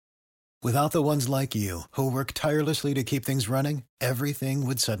Without the ones like you, who work tirelessly to keep things running, everything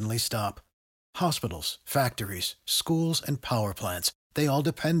would suddenly stop. Hospitals, factories, schools, and power plants, they all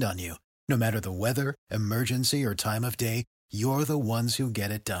depend on you. No matter the weather, emergency, or time of day, you're the ones who get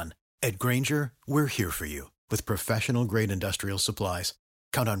it done. At Grainger, we're here for you with professional-grade industrial supplies.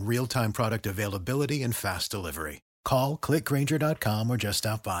 Count on real-time product availability and fast delivery. Call, clickgrainger.com, or just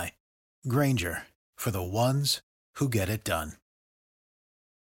stop by. Grainger, for the ones who get it done.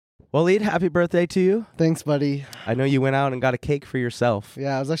 Wahlid, happy birthday to you. Thanks, buddy. I know you went out and got a cake for yourself.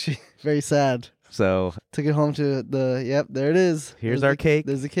 Yeah, I was actually very sad. So Took it home to yep, there it is. Here's our cake.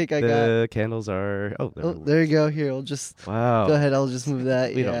 There's the cake I got. The candles are, There you go. Here, I'll just, wow. Go ahead, I'll just move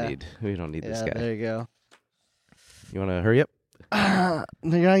that. We don't need this guy. There you go. You want to hurry up?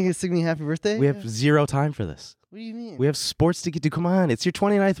 You're not going to sing me happy birthday? We have zero time for this. What do you mean? We have sports to get to. Come on. It's your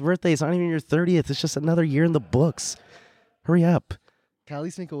 29th birthday. It's not even your 30th. It's just another year in the books. Hurry up. Can I at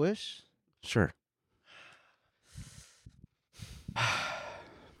least make a wish? Sure.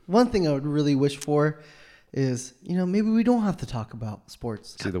 One thing I would really wish for is, maybe we don't have to talk about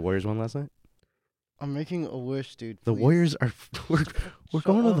sports. See the Warriors won last night? I'm making a wish, dude. The please. Warriors are, we're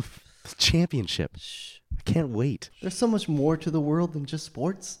going to the championship. Shh. I can't wait. There's so much more to the world than just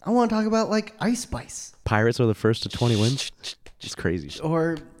sports. I want to talk about, Ice Spice. Pirates are the first to 20 wins. Just crazy.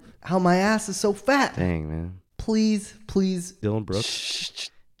 Or how my ass is so fat. Dang, man. Please. Dylan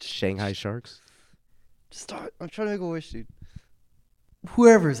Brooks. Shanghai Sharks. Start. I'm trying to make a wish, dude.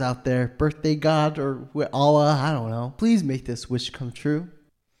 Whoever's out there, birthday god or Allah, I don't know. Please make this wish come true.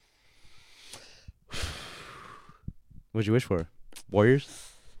 What'd you wish for?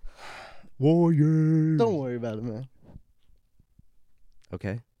 Warriors? Warriors. Don't worry about it, man.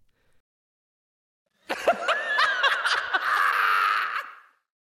 Okay.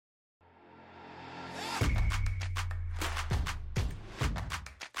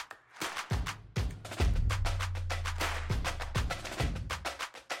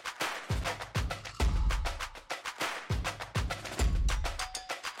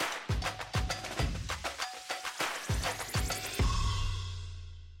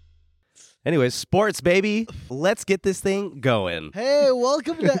 Anyways, sports, baby. Let's get this thing going. Hey,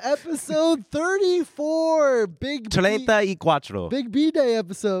 welcome to episode 34. Big 34. Big B-Day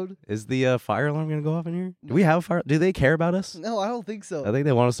episode. Is the fire alarm going to go off in here? Do we have a fire? Do they care about us? No, I don't think so. I think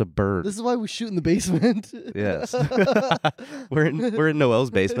they want us to burn. This is why we shoot in the basement. Yes. We're in Noel's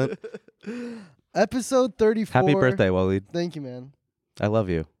basement. Episode 34. Happy birthday, Wahlid. Thank you, man. I love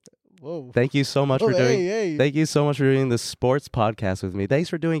you. Whoa. Thank you so much for doing. Hey. Thank you so much for doing the sports podcast with me. Thanks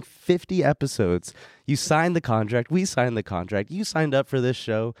for doing 50 episodes. You signed the contract. We signed the contract. You signed up for this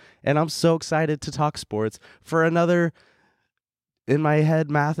show, and I'm so excited to talk sports for another. In my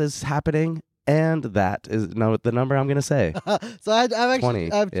head, math is happening, and that is the number I'm gonna say. So I have 2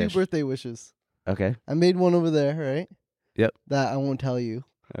 20-ish. birthday wishes. Okay. I made one over there, right? Yep. That I won't tell you.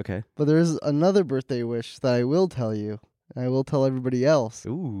 Okay. But there is another birthday wish that I will tell you. And I will tell everybody else.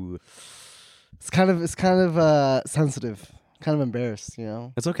 Ooh. It's kind of sensitive. Kind of embarrassed,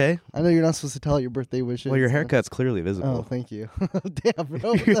 It's okay. I know you're not supposed to tell your birthday wishes. Well, your haircut's clearly visible. Oh, thank you. Damn,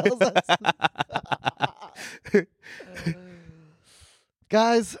 bro. What the hell's that?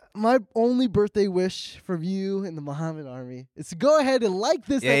 Guys, my only birthday wish from you in the Muhammad Army is to go ahead and like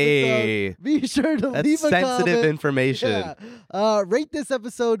this episode. Be sure to That's leave a comment. sensitive information. Yeah. Rate this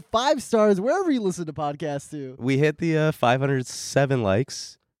episode 5 stars wherever you listen to podcasts to. We hit the 507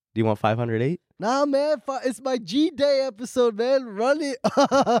 likes. Do you want 508? Nah, man. It's my G-Day episode, man. Run it.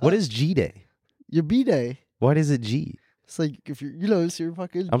 What is G-Day? Your B-Day. What is it G? It's like if it's your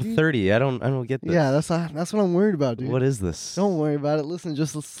fucking. I'm 30. I don't get this. Yeah, that's what I'm worried about, dude. What is this? Don't worry about it. Listen,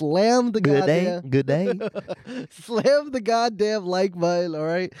 just slam the goddamn. Good day. Slam the goddamn like button. All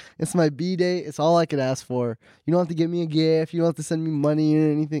right. It's my B-Day. It's all I could ask for. You don't have to give me a gift. You don't have to send me money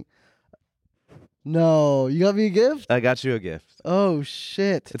or anything. No, you got me a gift? I got you a gift. Oh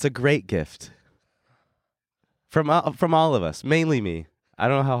shit! It's a great gift. From all of us, mainly me. I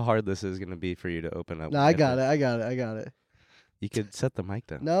don't know how hard this is going to be for you to open up. No, I got it. You could set the mic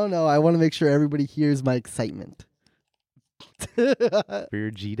down. No, I want to make sure everybody hears my excitement. For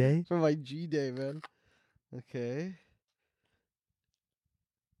your G-Day? For my G-Day, man. Okay.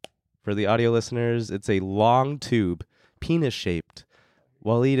 For the audio listeners, it's a long tube, penis-shaped.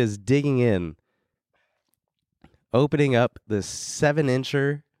 Wahlid is digging in, opening up this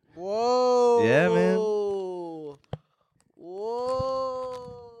 7-incher. Whoa. Yeah, man. Whoa.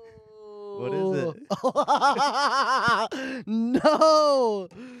 What is it? No.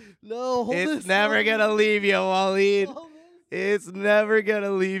 Hold It's never going to leave you, Wahlid. It's never going to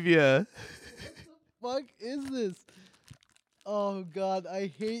leave you. What the fuck is this? Oh God, I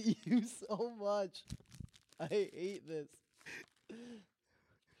hate you so much. I hate this.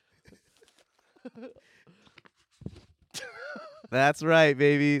 That's right,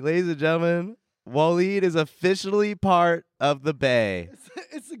 baby. Ladies and gentlemen, Wahlid is officially part of the Bay.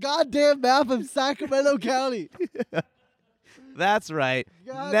 It's the goddamn map of Sacramento County. That's right.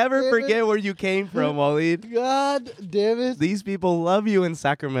 God Never damn forget it. where you came from, Wahlid. God damn it. These people love you in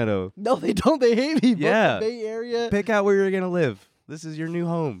Sacramento. No, they don't. They hate me. Yeah. Both the Bay Area. Pick out where you're going to live. This is your new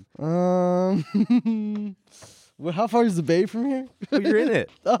home. Well, how far is the Bay from here? Oh, you're in it.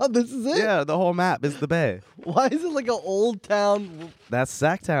 Oh, this is it? Yeah, the whole map is the Bay. Why is it like an old town? That's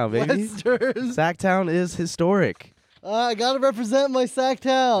Sacktown, baby. Western? Sacktown is historic. I gotta represent my sack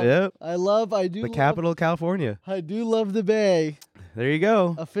town. Yep. I do The capital of California. I do love the Bay. There you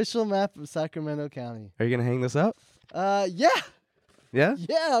go. Official map of Sacramento County. Are you going to hang this up? Yeah. Yeah?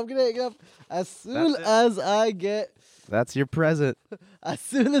 Yeah, I'm gonna hang up as soon as I get That's your present.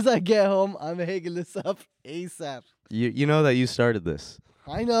 home. I'm hanging this up ASAP. You know that you started this.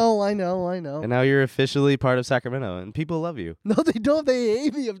 I know. And now you're officially part of Sacramento, and people love you. No, they don't. They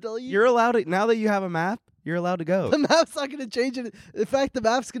hate me. I'm telling you. You're allowed to, now that you have a map, you're allowed to go. The map's not gonna change it. In fact, the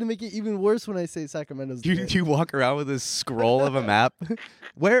map's gonna make it even worse when I say Sacramento's. Do you walk around with this scroll of a map?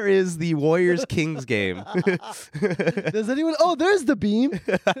 Where is the Warriors Kings game? Does anyone? Oh, there's the beam.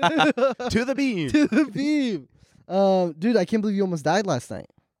 To the beam. To the beam. Dude, I can't believe you almost died last night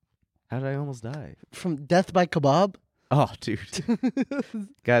How did I almost die? from death by kebab. Oh, dude.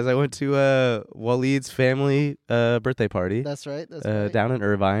 Guys, I went to Wahlid's family birthday party. That's right. That's right. Down in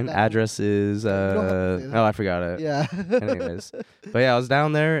Irvine. Address is don't have to say that. oh, I forgot it. Yeah. Anyways, but yeah, I was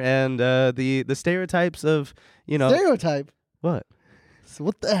down there, and the stereotypes of Stereotype. what So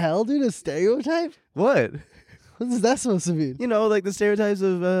what the hell, dude? A stereotype? what What is that supposed to mean? like the stereotypes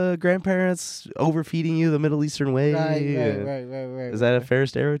of grandparents overfeeding you the Middle Eastern way. Right. Is that a fair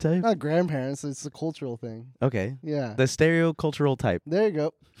stereotype? Not grandparents. It's a cultural thing. Okay. Yeah. The stereocultural type. There you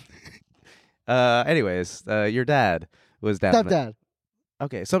go. Anyways, your dad was down. Stepdad.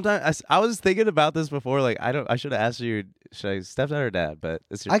 Okay. Sometimes I was thinking about this before. Like I should have asked you, should I stepdad or dad? But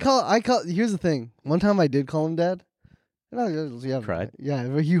it's your I call. Here's the thing. One time I did call him dad. Yeah. Cried? Yeah.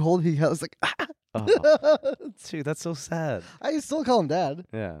 But he was like, Oh, dude, that's so sad. I still call him dad.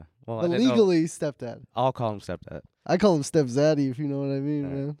 Yeah. Well, I But didn't know- legally, stepdad. I'll call him stepdad. I call him stepzaddy, if you know what I mean,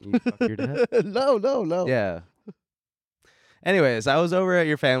 man. You fuck your dad? No. Yeah. Anyways, I was over at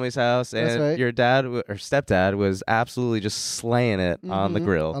your family's house, That's and right. your dad or stepdad was absolutely just slaying it on the Mhm.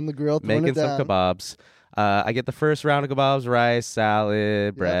 grill, On the grill, throwing making it some down. kebabs. I get the first round of kebabs: rice,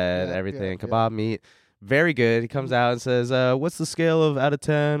 salad, bread, yeah, everything, yeah. kebab meat. Very good. He comes out and says, "What's the scale of out of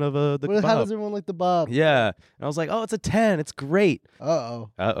 10 of the How kebab?" does everyone like the bob? Yeah, and I was like, "Oh, it's a 10. It's great."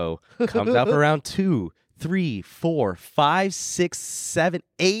 Uh-oh. Comes out for round 2, 3, 4, 5, 6, 7,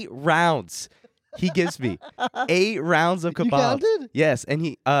 8 rounds. He gives me 8 rounds of You kebabs. counted? Yes,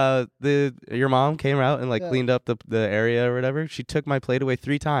 and your mom came out and Yeah. cleaned up the area or whatever. She took my plate away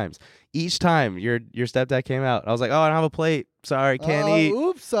 3 times. Each time your stepdad came out, I was like, "Oh, I don't have a plate. Sorry, can't eat.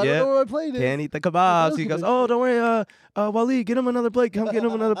 Oops, I Yeah. don't know where I played it. Can't eat the kebabs." He goes, Good. "Oh, don't worry. Wahlid, get him another plate. Come get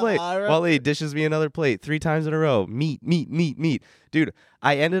him another plate." All right. Wahlid dishes me another plate 3 times in a row. Meat. Dude,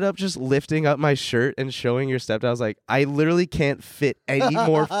 I ended up just lifting up my shirt and showing your stepdad. I was like, I literally can't fit any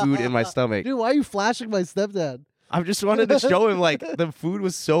more food in my stomach. Dude, why are you flashing my stepdad? I just wanted to show him the food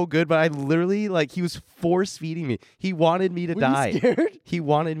was so good, but I literally he was force feeding me. He wanted me to Were die. you scared? He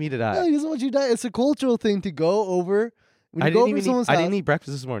wanted me to No, die. he doesn't want you to die. It's a cultural thing to go over. When you I go didn't over even someone's I house, didn't eat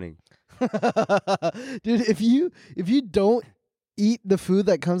breakfast this morning. Dude, if you don't eat the food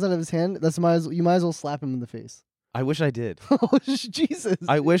that comes out of his hand, you might as well slap him in the face. I wish I did. Oh Jesus!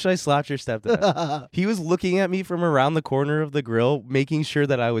 I wish I slapped your stepdad. He was looking at me from around the corner of the grill, making sure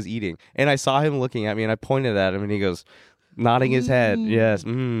that I was eating. And I saw him looking at me, and I pointed at him, and he goes, nodding his head. Yes.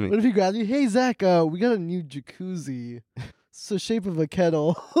 What if he grabbed you? Hey Zach, we got a new jacuzzi. It's the shape of a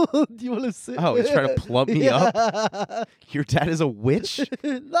kettle. Do you want to sit? Oh, he's trying to plump me up? Your dad is a witch?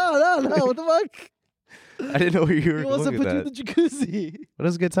 No. What the fuck? I didn't know where you were He wants to going put with you in that. the jacuzzi. What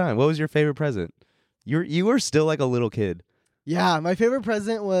was a good time? What was your favorite present? You were still like a little kid. Yeah, my favorite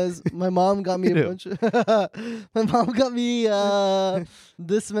present was my mom got me a Ew. bunch of my mom got me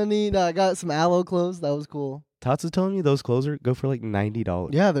this many. No, I got some aloe clothes. That was cool. Tots was telling me those clothes go for like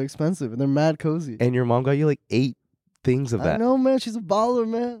 $90. Yeah, they're expensive and they're mad cozy. And your mom got you like 8 things of I that. know, man. She's a baller,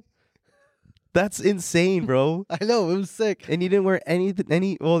 man. That's insane, bro. I know, it was sick. And you didn't wear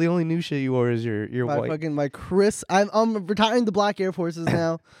well, the only new shit you wore is your white. My Chris. I'm retiring the black Air Forces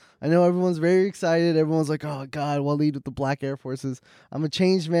now. I know everyone's very excited. Everyone's like, "Oh God, Wahlid with the black Air Forces." I'm a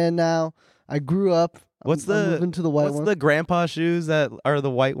changed man now. I grew up. I'm moving to the white What's one. the grandpa shoes that are the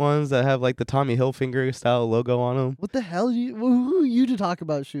white ones that have like the Tommy Hilfiger style logo on them? What the hell? Who are you to talk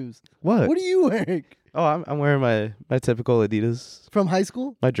about shoes? What? What are you wearing? Oh, I'm wearing my typical Adidas. From high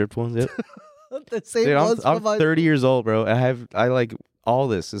school? My dripped ones, yep. The same Dude, ones I'm from high 30 years old, bro. I like all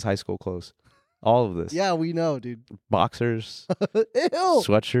this is high school clothes. All of this. Yeah, we know, dude. Boxers, Ew.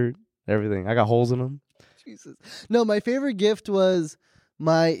 sweatshirt, everything. I got holes in them. Jesus. No, my favorite gift was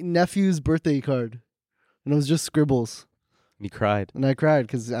my nephew's birthday card. And it was just scribbles. You cried. And I cried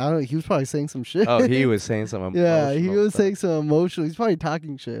because he was probably saying some shit. Oh, he was saying some Yeah, he emotional was stuff. saying some emotional. He's probably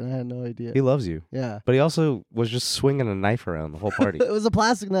talking shit, and I had no idea. He loves you. Yeah. But he also was just swinging a knife around the whole party. It was a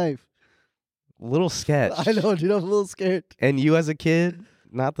plastic knife. Little sketch. I know, dude. I'm a little scared. And you as a kid,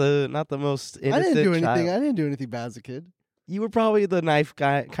 not the most innocent I didn't do anything. child. I didn't do anything bad as a kid. You were probably the knife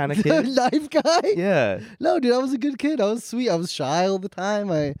guy kind of The kid. knife guy? Yeah. No, dude. I was a good kid. I was sweet. I was shy all the time.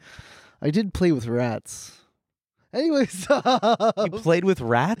 I did play with rats. Anyways, You played with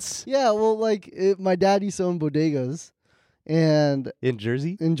rats yeah. Well, my dad used to own bodegas, and in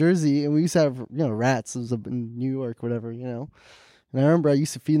Jersey? in Jersey, and we used to have rats. It was up in New York, whatever, And I remember I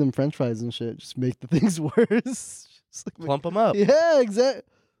used to feed them French fries and shit, just make the things worse. Just like Plump them up. yeah, exactly.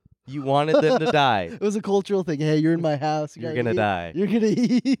 You wanted them to die. It was a cultural thing. Hey, you're in my house. You're gotta gonna eat. die. You're gonna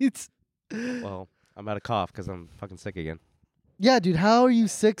eat. Well, I'm out of cough because I'm fucking sick again. Yeah, dude. How are you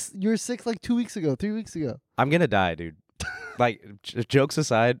sick? You were sick like 2 weeks ago, 3 weeks ago. I'm gonna die, dude. Like jokes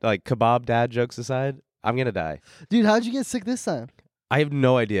aside, like kebab dad jokes aside, I'm gonna die. Dude, how'd you get sick this time? I have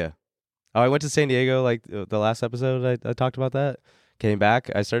no idea. Oh, I went to San Diego like the last episode. I talked about that. Came back,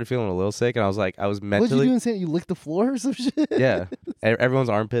 I started feeling a little sick, and I was like, I was What'd you do mentally. in San? You licked the floor or some shit? Yeah, everyone's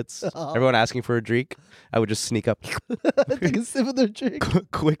armpits. Oh. Everyone asking for a drink. I would just sneak up, Take a sip of their drink.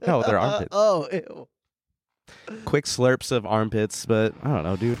 quick. No, their armpits. Oh, ew. Quick slurps of armpits, but I don't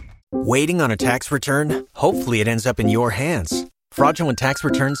know, dude. Waiting on a tax return? Hopefully it ends up in your hands. Fraudulent tax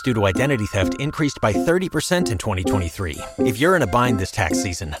returns due to identity theft increased by 30% in 2023. If you're in a bind this tax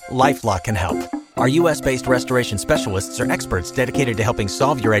season, LifeLock can help. Our U.S.-based restoration specialists are experts dedicated to helping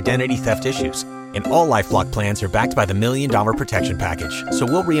solve your identity theft issues. And all LifeLock plans are backed by the $1 Million Protection Package. So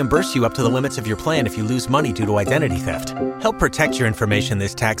we'll reimburse you up to the limits of your plan if you lose money due to identity theft. Help protect your information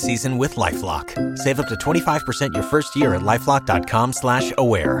this tax season with LifeLock. Save up to 25% your first year at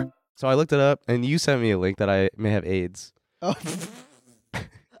LifeLock.com/aware. So I looked it up, and you sent me a link that I may have AIDS. Oh.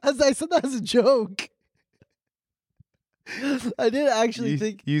 I said that as a joke. I did actually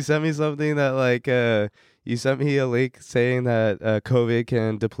think. You sent me something that like you sent me a link saying that COVID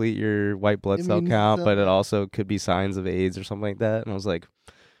can deplete your white blood cell Immune count, system. but it also could be signs of AIDS or something like that. And I was like,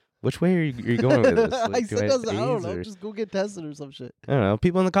 which way are you going with this? I Like, do said have I don't AIDS know. or- Just go get tested or some shit. I don't know.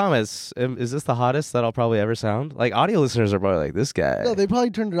 People in the comments, is this the hottest that I'll probably ever sound? Like audio listeners are probably like, this guy. No, they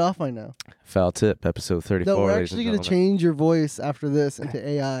probably turned it off by now. Foul tip, episode 34. No, we're ladies and actually gonna gentlemen. change your voice after this into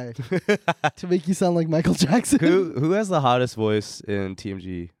AI to make you sound like Michael Jackson. Who has the hottest voice in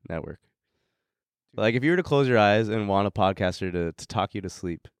TMG network? Like if you were to close your eyes and want a podcaster to talk you to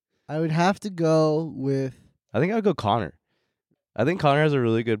sleep, I would have to go with. I think I would go Connor. I think Connor has a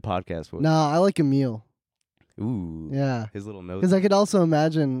really good podcast voice. Nah, I like Emil. Ooh. Yeah. His little nose. Because I could also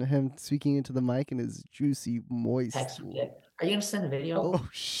imagine him speaking into the mic and his juicy, moist. Text me. Are you gonna send a video? Oh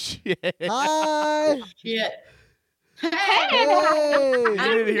shit. Hi. Shit. Hey. You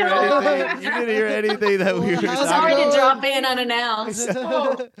didn't hear anything. You didn't hear anything that we were How's it talking Sorry going? to drop in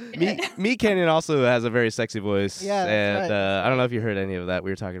unannounced. Me Canyon also has a very sexy voice. Yeah, that's and right. I don't know if you heard any of that we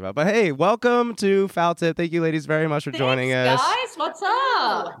were talking about. But hey, welcome to Foul Tip. Thank you ladies very much for joining us. Guys, what's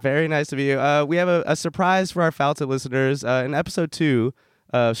up? Very nice of you. We have a surprise for our Foul Tip listeners. In episode 2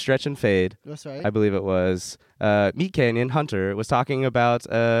 of Stretch and Fade, That's right. I believe it was, Meat Canyon Hunter was talking about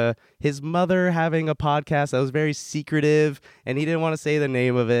his mother having a podcast that was very secretive, and he didn't want to say the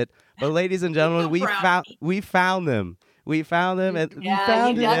name of it. But ladies and gentlemen, we found them. We found them, and Yeah,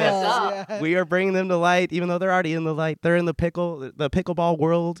 Found you it dug out. us up. Yeah. we are bringing them to light, even though they're already in the light. They're in the pickleball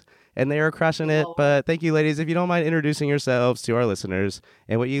world, and they are crushing it. Pickleball. But thank you, ladies. If you don't mind introducing yourselves to our listeners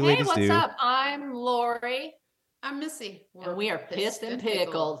and what you Hey, ladies what's do. up? I'm Lori, I'm Missy. and we are pissed and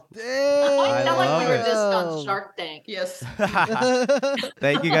pickled. Damn. I felt like we were just on Damn. Shark Tank. Yes.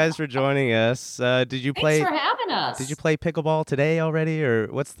 Thank you guys for joining us. Did you Thanks play? for having us. Did you play pickleball today already, or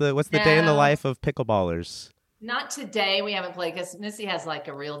what's the day in the No. life of pickleballers? Not today. We haven't played because Missy has like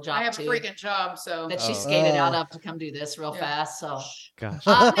a real job I have too a freaking job, so that she Oh. skated out Oh. of to come do this real Yeah. fast. So Gosh.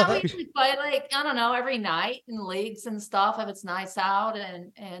 no, we usually play like I don't know every night in leagues and stuff if it's nice out,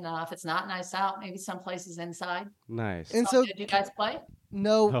 and if it's not nice out, maybe some places inside. Nice. And So so, did you guys play?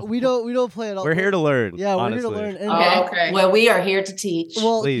 No, Oh. we don't play at all. We're here to learn. Yeah, we're honestly. here to learn. And Oh, okay. Well, we are here to teach.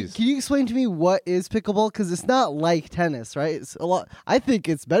 well, Please. can you explain to me what is pickleball? Because it's not like tennis, right? It's a lot. I think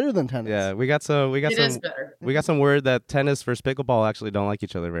it's better than tennis. Yeah, we got some It is better. we got some word that tennis versus pickleball actually don't like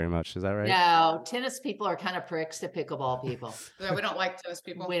each other very much. Is that right? No, tennis people are kind of pricks to pickleball people. Yeah, we don't like tennis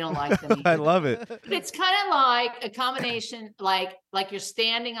people. We don't like them I either. love it. It's kind of like a combination, like you're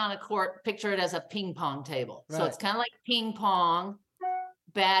standing on a court. Picture it as a ping pong table. So Right. it's kind of like ping pong,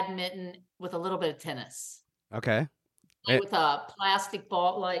 badminton with a little bit of tennis, Okay. with a plastic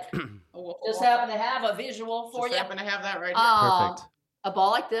ball. Like Oh, just happen to have a visual for just you. happen to have that right here. Perfect. A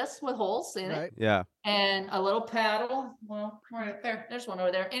ball like this with holes in it, Right. Yeah. and a little paddle. Well, Right there. there's one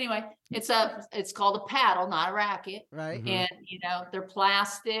over there. Anyway, it's called a paddle, not a racket. Right. Mhm. And they're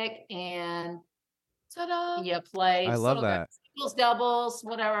plastic, and Ta-da. you play I love little guy. that. singles, doubles,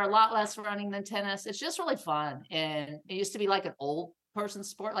 whatever, a lot less running than tennis. It's just really fun. And it used to be like an old person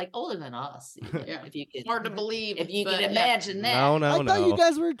sport, like older than us. even, Yeah. If you could, Hard to believe. if you but could yeah. imagine that. No, I no, thought you no.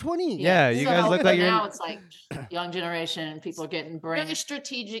 guys were 20. Yeah, you guys look like you're in- now it's like young generation, people are getting Very brain.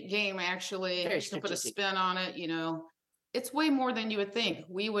 strategic game, actually. Very You can put a strategic. spin on it, It's way more than you would think.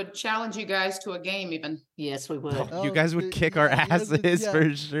 We would challenge you guys to a game even. Yes, we would. Oh, You guys would the- kick our yeah, you guys would- asses yeah.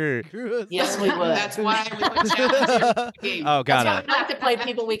 for sure. Yes, we would. That's why we would challenge you to a game. Oh, got That's it. why we like to play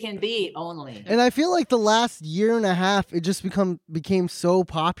people we can beat only. And I feel like the last year and a half, it just became so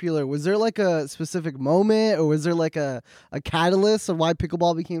popular. Was there like a specific moment, or was there like a catalyst of why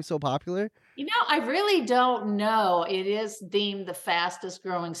pickleball became so popular? I really don't know. It is deemed the fastest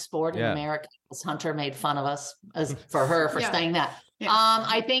growing sport in Yeah. America. As Hunter made fun of us for Yeah. saying that. Yeah.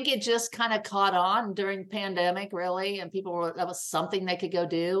 I think it just kind of caught on during pandemic, really, and that was something they could go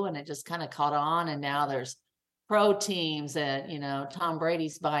do, and it just kind of caught on. And now there's pro teams, and Tom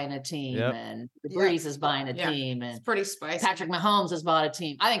Brady's buying a team, Yep. and Yeah. Breeze is buying a Yeah. team, It's and pretty spicy. Patrick Mahomes has bought a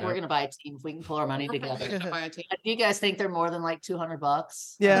team. I think we're Yep. going to buy a team if we can pull our money We're probably together. gonna buy a team. Do you guys think they're more than like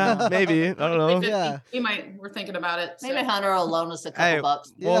 $200? Yeah, maybe. I don't know. Yeah. We're thinking about it. so- Maybe Hunter will loan us a couple Hey,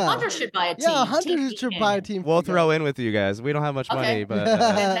 bucks. Yeah. Hunter should buy a team. Yeah, Hunter Team should Buchanan. buy a team. We'll throw in with you guys. We don't have much Okay. money, but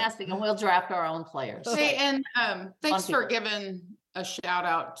Fantastic, and we'll draft our own players. Hey, and thanks people. for giving a shout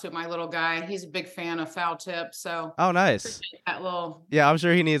out to my little guy. He's a big fan of Foul Tip, so oh, nice. appreciate that little. Yeah, I'm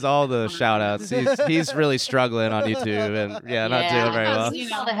sure he needs all the shout outs. He's really struggling on YouTube and not doing very well. He's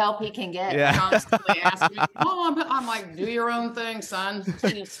all the help he can get. Yeah. Constantly ask me, "Mom," I'm like, "Do your own thing, son."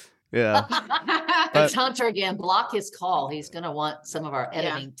 Yeah. It's Hunter again. Block his call. He's going to want some of our Yeah,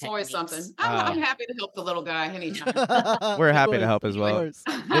 editing it's always techniques. something. I'm happy to help the little guy anytime. We're happy to help as well.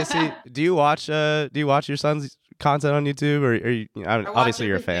 Missy, do you watch your son's content on YouTube, or are you, watch obviously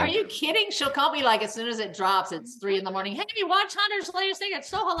you're a everything. Are fan? you kidding? She'll call me like as soon as it drops. It's 3 a.m. Hey, watch Hunter's latest thing. It's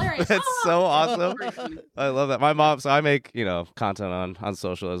so hilarious. That's Oh. so awesome. Very funny. I love that. My mom, so I make, content on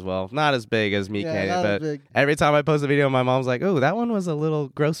social as well. Not as big as Meat Yeah, Canyon, not as but big. every time I post a video, my mom's like, "Oh, that one was a little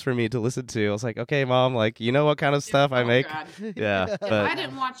gross for me to listen to." I was like, "Okay, mom, like, you know what kind of stuff I Oh, make?" God. Yeah, If I but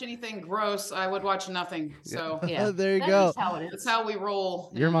didn't watch anything gross, I would watch nothing. So Yeah, There you that go. is how it that's is. how we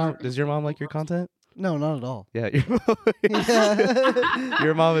roll. does your mom like your content? No, not at all. Yeah, Yeah.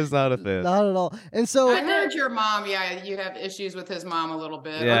 your mom is not a fan. Not at all. And so I heard your mom. Yeah, you have issues with his mom a little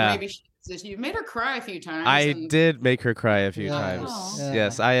bit. Yeah. Or maybe you made her cry a few times. I and- did make her cry a few Yeah. times. Oh. Yeah.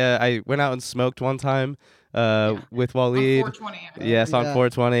 Yes, I went out and smoked one time with on Wahlid. 420. I think. Yes, on Yeah.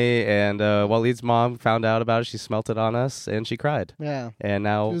 420, and Waleed's mom found out about it. She smelt it on us, and she cried. yeah, And it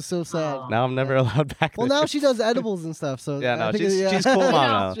now, was so sad. Oh. now I'm never allowed back. Well, there. now she does edibles and stuff. So Yeah, I no, think she's cool mom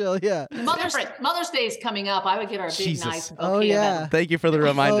now. Chill, yeah. Mother's Day is coming up. I would get her a big, Jesus. nice bouquet Oh of yeah. them. Thank you for the Oh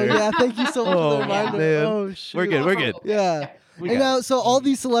reminder. yeah. Thank you so much for Oh, the reminder. man. Oh shoot. We're good. We're good. Yeah. We And got now, so all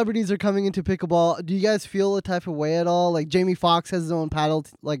these celebrities are coming into pickleball. Do you guys feel a type of way at all? Like Jamie Foxx has his own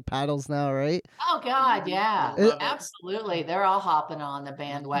paddles now, right? Oh God, yeah, It- absolutely. They're all hopping on the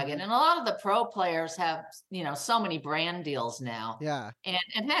bandwagon, and a lot of the pro players have, so many brand deals now. Yeah.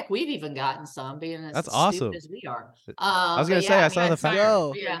 And heck, we've even gotten some, being as That's stupid awesome. as we are. I was but gonna say, yeah, I saw the fact.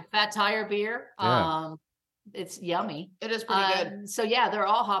 Yo. Yeah, Fat Tire beer. Yeah. It's yummy. It is pretty good. So yeah, they're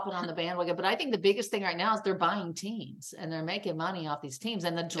all hopping on the bandwagon. But I think the biggest thing right now is they're buying teams and they're making money off these teams.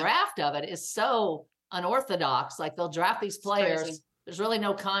 And the draft of it is so unorthodox. Like they'll draft these players. crazy. There's really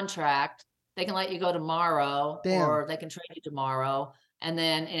no contract. They can let you go tomorrow, Damn. or they can trade you tomorrow. And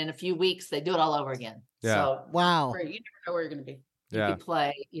then in a few weeks, they do it all over again. Yeah. So Wow. Great. You never know where you're going to be. you Yeah. could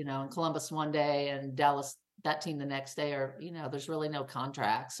play, in Columbus one day and Dallas, that team the next day, or, there's really no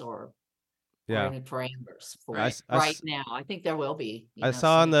contracts or Yeah. any parameters for I it s- I right s- now. I think there will be. I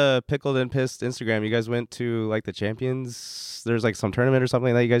saw on the Pickled and Pissed Instagram, you guys went to like the Champions. There's like some tournament or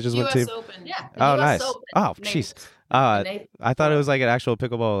something that you guys just went US to. Open. Yeah. Oh, US nice. Open. Oh, Names. jeez. I thought it was like an actual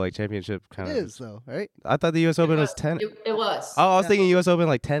pickleball like championship kind It of. is though, right? I thought the U.S. Open was tennis. It was. Oh, I was thinking U.S. Open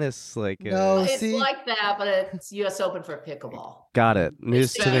like tennis. Like No. It's see? like that, but it's U.S. Open for pickleball. got it.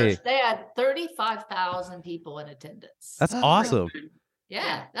 News to me. They had 35,000 people in attendance. That's awesome.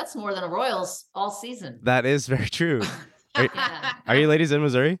 Yeah, that's more than a Royals all season. That is very true. Yeah. Are you ladies in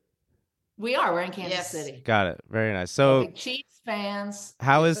Missouri? We are. We're in Kansas Yes. City. Got it. Very nice. We're So, big Chiefs fans.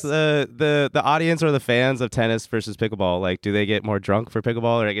 how is the audience or the fans of tennis versus pickleball? Like, do they get more drunk for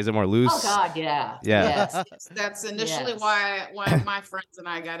pickleball, or like, is it more loose? Oh God, yeah. Yeah. Yes. That's initially Yes. why my friends and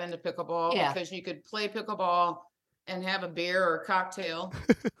I got into pickleball, Yeah. because you could play pickleball and have a beer or a cocktail.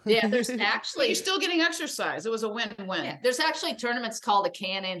 Yeah, there's But actually you're still getting exercise. It was a win-win. yeah, there's actually tournaments called a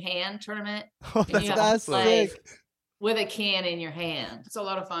can in hand tournament. Oh, And you have to That's play sick. with a can in your hand. It's a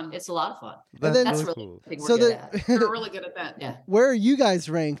lot of fun. It's a lot of fun. And then- That's really really cool. I think we're So good at. We're really good at that. Yeah. Where are you guys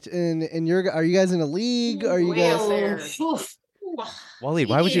ranked in your? Are you guys in a league? Are you Way guys? up there. Oof. Wally,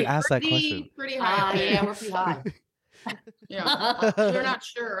 why would you ask that question? Pretty high. up there. Yeah, we're pretty high. Yeah. We're not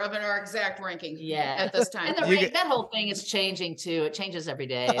sure of our exact ranking Yeah. at this time. And the You rank, that whole thing is changing too. It changes every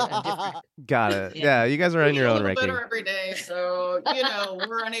day. and different- Got it. Yeah. Yeah, you guys are We in get your a own little ranking. better every day, so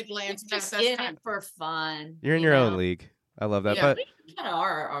we're unable to answer that. just That's in time. it for fun. You're in you your know? own league. I love that. Yeah. But We kind of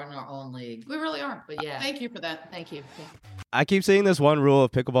are in our own league. We really are. But yeah. Thank you for that. Thank you. I keep seeing this one rule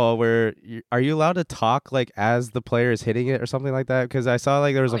of pickleball where are you allowed to talk like as the player is hitting it or something like that? Because I saw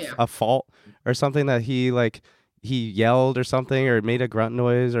like there was Oh, yeah. a fault or something that he yelled or something or made a grunt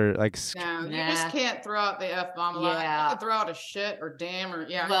noise or like No, you Nah. just can't throw out the F-bomb a lot. Yeah. You can throw out a shit or damn or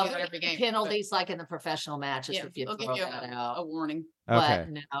I Well, do that every game. penalties like in the professional but, matches yeah, if you they'll give throw you that a out. warning. okay. But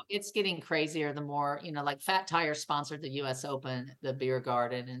no, it's getting crazier the more, like Fat Tire sponsored the US Open, the beer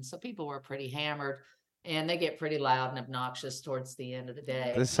garden. And so people were pretty hammered and they get pretty loud and obnoxious towards the end of the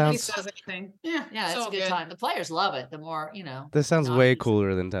day. This Nobody sounds says anything. Yeah, Yeah, it's all a good time. The players love it. The more, this sounds not way easy.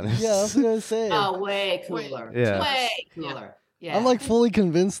 cooler than tennis. Yeah, I was gonna say. Oh, way cooler. Yeah. Way Yeah. cooler. Yeah. I'm like fully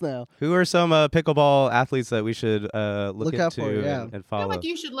convinced now. Who are some pickleball athletes that we should look out into for, yeah. and I feel follow? like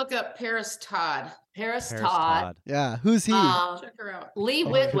you should look up Paris Todd. Paris Paris Todd. Yeah, who's he? Check her out. Lee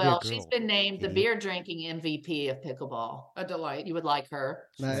Oh, it could be a Whitwell, she's girl. been named the Mhm. beer drinking MVP of pickleball. A delight. You would like her.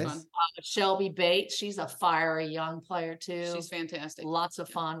 She's Nice. fun. Shelby Bates, she's a fiery young player too. She's fantastic. Lots of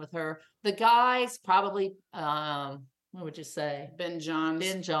fun with her. The guys probably, what would you say? Ben Johns.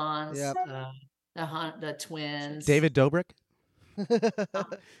 Ben Johns, Yep. the twins. David Dobrik?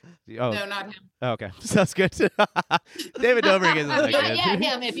 Oh, No, not him. okay. Sounds good. David Dobrik isn't that Yeah, good. yeah,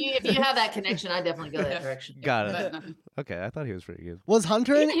 him. If you have that connection, I definitely go that direction. Got it. But nothing. Okay, I thought he was pretty good. Was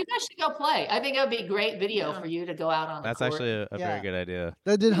Hunter Yeah, in? you guys should go play. I think it would be a great video Yeah. for you to go out on. That's the court. actually a Yeah. very good idea.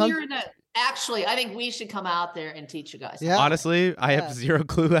 Did Hunter? You're in that. Actually, I think we should come out there and teach you guys. Yeah. Honestly, I Yeah. have zero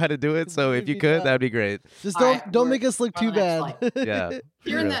clue how to do it, so if you could, that'd be great. Just All don't right, don't we're- make us look we're too on the bad. next Yeah.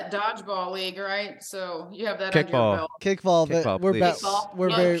 You're in Real. that dodgeball league, right? So you have that Kickball. under your belt. Kickball, but Kickball, we're please. Kickball?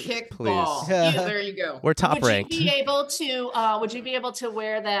 we're Oh, very Kickball. Please. Yeah, there you go. We're top would ranked. you be able to? Would you be able to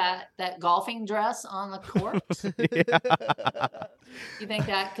wear that golfing dress on the court? You think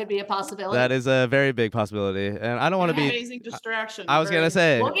that could be a possibility? That is a very big possibility, and I don't want to be. Amazing distraction. I was gonna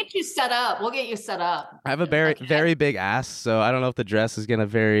say We'll get you set up. We'll get you set up. I have a very Okay. very big ass, so I don't know if the dress is gonna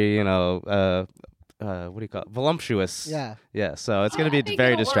very what do you call it? Voluptuous. yeah. Yeah. So it's gonna I be think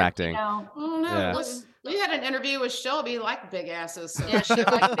very it'll work, distracting. Oh, no. Yeah. We had an interview with Shelby like big asses. So Yeah, she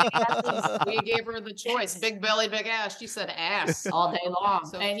liked big asses. we gave her the choice: big belly, big ass. She said ass. all day long.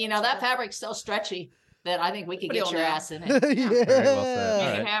 So- And that fabric's so stretchy that I think we could What do get you your know? ass in it. yeah. Very well said. Make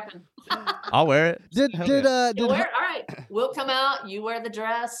All it right. happen. I'll wear it. Did Hell did yeah. You'll did wear it? All right, we'll come out. You wear the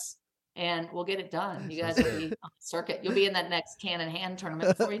dress, and we'll get it done. You guys will be on the circuit. You'll be in that next can in hand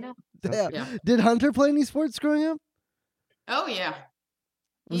tournament before you know. damn. Yeah. Did Hunter play any sports growing up? Oh yeah,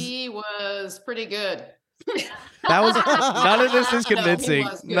 Was- he was pretty good. That was none of this is No, he convincing.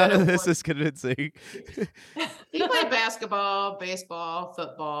 was good None at of this work. is convincing. He played basketball, baseball,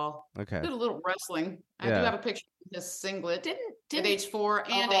 football. Okay. Did a little wrestling. I Yeah. do have a picture of his singlet at Didn't age 4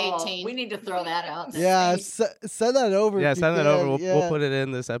 and Oh, 18. We need to throw that out. there. Yeah, send that over. Yeah, if you send that over. can, We'll put it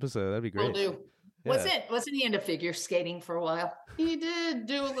in this episode. That'd be Will great. do. Yeah. Wasn't he into figure skating for a while? He did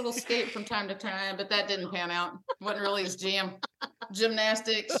do a little skate from time to time, but that didn't pan out. Wasn't really his jam.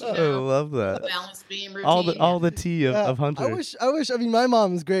 Gymnastics, I love that. balance beam routine. All the tea of Yeah, Hunter. I wish. I mean, my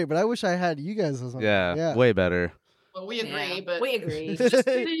mom is great, but I wish I had you guys as well. yeah, way better. Well, we agree, Yeah, but we agree. just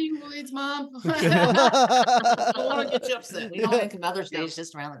kidding, Wahlid's mom. I don't want to get you upset. We don't think Mother's Day is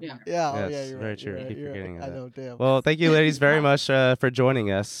just around the corner. Yeah, oh Yes, yeah, you're very right. true. You're I keep right, you're forgetting right. I that. know, damn. Well, thank you, ladies, very much for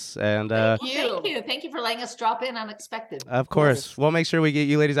joining us. And Thank you. Thank you for letting us drop in unexpected. of course, we'll make sure we get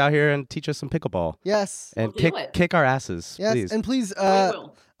you ladies out here and teach us some pickleball Yes. and We'll do it. kick our asses. Yes. Please. And please, We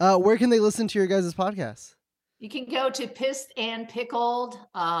will. where can they listen to your guys' podcast? You can go to Pissed and Pickled,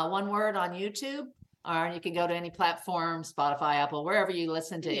 one word on YouTube, or you can go to any platform, Spotify, Apple, wherever you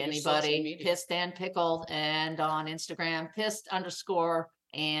listen to Yeah, your social anybody. media. Pissed and Pickled, and on Instagram,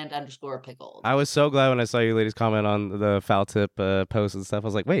 pissed_and_pickled. I was so glad when I saw you ladies comment on the foul tip post and stuff. I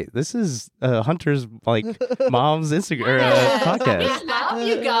was like, wait, this is Hunter's mom's Instagram Yes, podcast. we love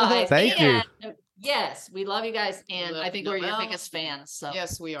you guys. Thank you. And, yes, we love you guys, and I think we're your Well, biggest fans. So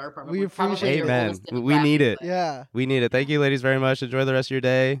Yes, we are probably. We probably appreciate your it. Amen. oldest We need it. demographic. Yeah. We need it. Thank you, ladies, very much. Enjoy the rest of your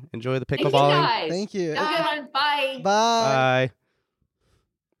day. Enjoy the Thank you pickleballing. guys. Thank you. Have a good one. Bye. Bye. Bye.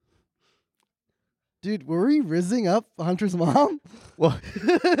 Dude, were we rizzing up Hunter's mom? What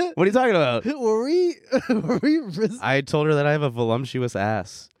are you talking about? were we rizzing? I told her that I have a voluptuous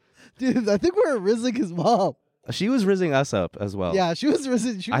ass. Dude, I think we were rizzing his mom. She was rizzing us up as well. Yeah, she was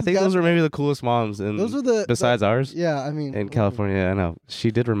rizzing. She was I think those were maybe the coolest moms those were the besides ours Yeah, I mean in California. I know. She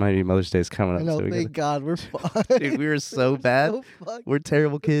did remind me Mother's Day is coming up. I know. so we Thank God we're fine. Dude, we were so bad. fucked. We're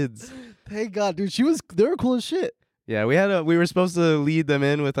terrible kids. Thank God, dude. They were cool as shit. Yeah, we were supposed to lead them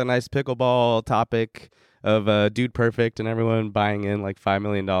in with a nice pickleball topic of Dude Perfect and everyone buying in like $5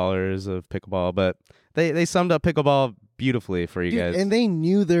 million of pickleball, but they summed up pickleball beautifully for you Dude, guys. and they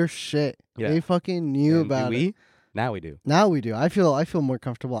knew their shit. Yeah. They fucking knew And do about we? it. Now we do. Now we do. I feel more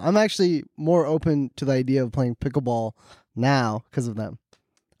comfortable. I'm actually more open to the idea of playing pickleball now because of them.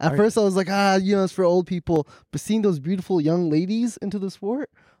 At first, I was like, it's for old people. But seeing those beautiful young ladies into the sport,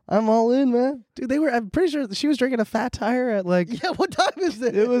 I'm all in, man. Dude, I'm pretty sure she was drinking a fat tire at like, Yeah, what time is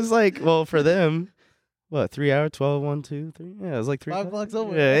it? it was like, well, for them, what, 3 hours, 12, 1, 2, 3? Yeah, it was like 3 5 o'clock. o'clock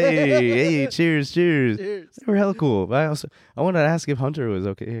somewhere. Yeah, hey, cheers. Cheers. They were hella cool. But I wanted to ask if Hunter was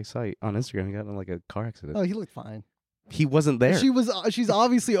okay. I saw on Instagram he got in like a car accident. Oh, he looked fine. He wasn't there. She's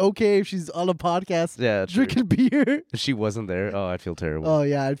obviously okay if she's on a podcast Yeah, true. drinking beer. If she wasn't there, oh, I'd feel terrible. Oh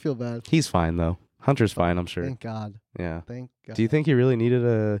yeah, I'd feel bad. He's fine though. Hunter's fine, I'm sure. Thank God. Yeah. Thank God. Do you think he really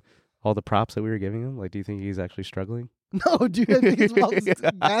needed all the props that we were giving him? Like, do you think he's actually struggling? No, dude. I think his mom's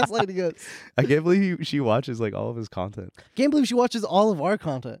gaslighting us. I can't believe she watches like all of his content. Can't believe she watches all of our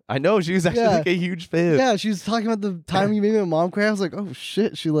content. I know she was actually Yeah. like a huge fan. Yeah, she was talking about the time you made my mom cry. I was like, oh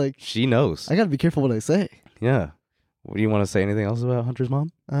shit. She knows. I gotta be careful what I say. Yeah. Do you want to say anything else about Hunter's mom?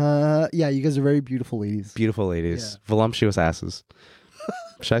 Yeah, you guys are very beautiful ladies. Beautiful ladies. Voluptuous asses.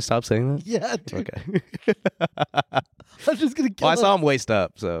 Should I stop saying that? Yeah, dude. Okay. I'm just gonna kill Well, I saw them. him waist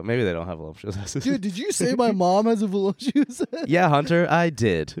up, so maybe they don't have voluptuous asses. Dude, did you say my mom has a voluptuous? Yeah, Hunter, I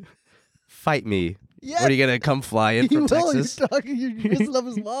did. Fight me. Yeah. What, are you going to come fly in You from will. Texas? You're missing up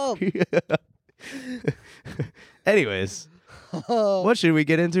his mom. Anyways, Oh. what should we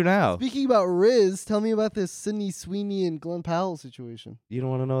get into now? Speaking about Riz, tell me about this Sydney Sweeney and Glen Powell situation. You don't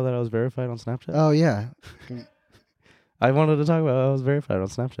want to know that I was verified on Snapchat? Oh yeah. I wanted to talk about I was verified on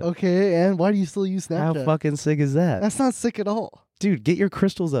Snapchat. Okay, and why do you still use How Snapchat? fucking sick is that? That's not sick at all. Dude, get your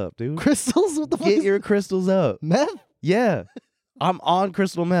crystals up, dude. Crystals? What the fuck? Get is your crystals up. meth? Yeah. I'm on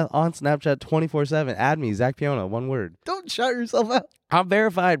crystal meth on Snapchat 24/7. Add me, Zach Piona, one word. Don't shout yourself out. I'm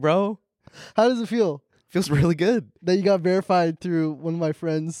verified, bro. How does it feel Feels really good. that you got verified through one of my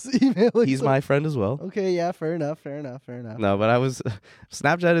friends' emailing? He's my friend as well. Okay, yeah, fair enough. No, but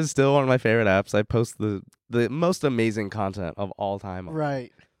Snapchat is still one of my favorite apps. I post the most amazing content of all time. on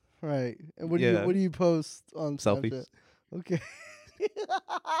it. Right. And what Yeah. do you post on Selfies. Snapchat? Okay.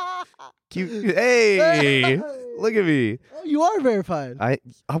 Cute. Hey, look at me. Oh, you are verified. I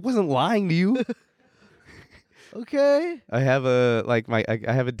wasn't lying to you. Okay. I have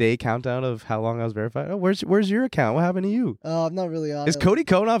I have a day countdown of how long I was verified. Oh, where's your account? What happened to you? Oh, I'm not really on Is it. Cody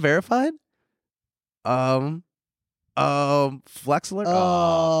Ko not verified? Flex alert.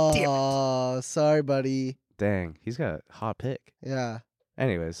 Aw, damn it. Oh, sorry, buddy. Dang, he's got a hot pick. Yeah.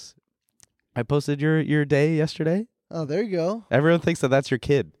 Anyways, I posted your day yesterday. Oh, there you go. Everyone thinks that that's your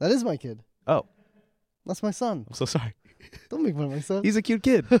kid. That is my kid. Oh, That's my son. I'm so sorry. Don't make fun of my son. He's a cute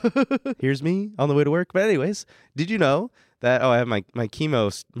kid. Here's me on the way to work. But anyways, did you know that? Oh, I have my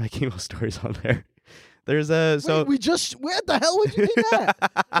chemo stories on there. There's a so Wait, where the hell would you do that?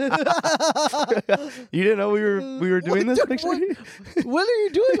 you didn't know we were doing this picture. When are you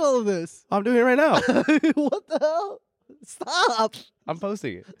doing all of this? I'm doing it right now. What the hell? Stop. I'm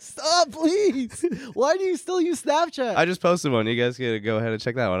posting it. Stop, please. Why do you still use Snapchat? I just posted one. You guys can go ahead and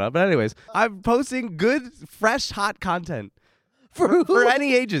check that one out. But anyways, I'm posting good, fresh, hot content for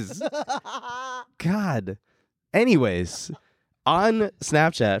any ages. God. Anyways, on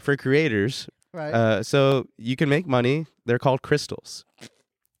Snapchat for creators, Right. so you can make money. They're called crystals.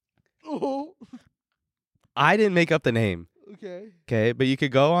 Oh. I didn't make up the name. Okay. Okay, but you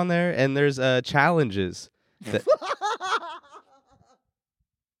could go on there and there's challenges.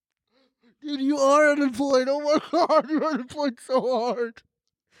 Dude, you are unemployed. Oh my God, you're unemployed so hard.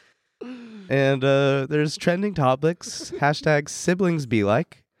 And there's trending topics. Hashtag siblings be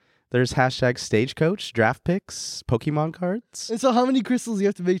like. There's hashtag stagecoach, draft picks, Pokemon cards. And so, how many crystals do you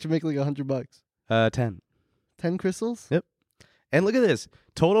have to make like $100? 10. 10 crystals? Yep. And look at this.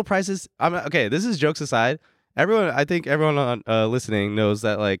 Total prices. Okay, this is jokes aside. I think everyone on, listening knows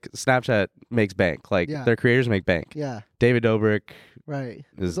that like Snapchat makes bank. Like their creators make bank. Yeah. David Dobrik Right.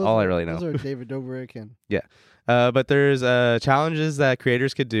 is all I really know. Those are David Dobrik and But there's challenges that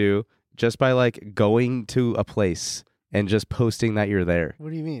creators could do just by like going to a place and just posting that you're there.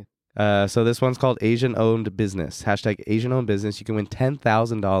 What do you mean? So this one's called Asian Owned Business. Hashtag Asian Owned Business. You can win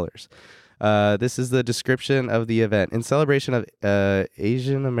 $10,000. This is the description of the event. In celebration of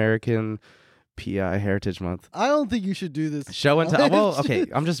Asian American PI Heritage Month. I don't think you should do this. Show and tell. Well, okay,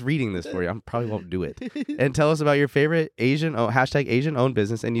 I'm just reading this for you. I probably won't do it. And tell us about your favorite hashtag Asian owned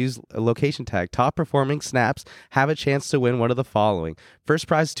business and use a location tag. Top performing snaps have a chance to win one of the following. First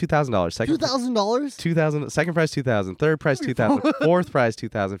prize $2,000. $2,000? 2,000. Second prize $2,000. Third prize $2,000. Fourth prize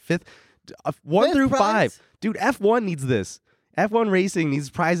 $2,000. Fifth, 1 Fifth through prize? 5. Dude, F1 needs this. F1 racing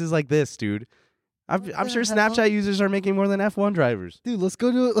needs prizes like this, dude. I'm sure Snapchat users are making more than F1 drivers. Dude, let's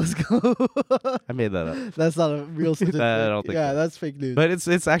go do it. Let's go. I made that up. That's not a real statistic. I don't think so. that's fake news. But it's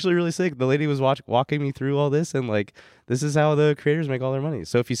actually really sick. The lady was walking me through all this, and like this is how the creators make all their money.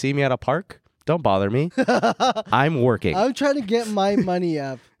 So if you see me at a park, don't bother me. I'm working. I'm trying to get my money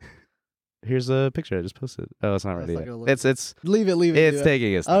app. Here's a picture I just posted. Oh, it's not ready yet. It's Leave it. it's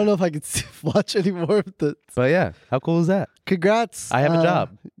taking its time. I don't know if I can watch any more of this. But yeah, how cool is that? Congrats. I have a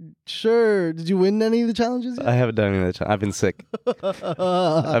job. Sure. Did you win any of the challenges yet? I haven't done any of that. I've been sick.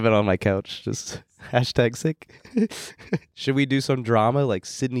 I've been on my couch, just hashtag sick. Should we do some drama like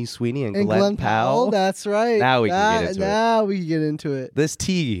Sydney Sweeney and Glen Powell? That's right. Now we can get into it. Now we can get into it. This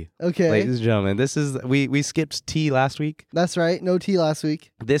tea, Okay. ladies and gentlemen. This is we skipped tea last week. That's right. No tea last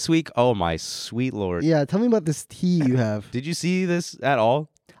week. This week, oh my sweet lord! Yeah. Tell me about this tea you have. Did you see this at all?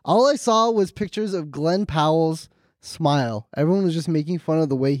 All I saw was pictures of Glen Powell's smile. Everyone was just making fun of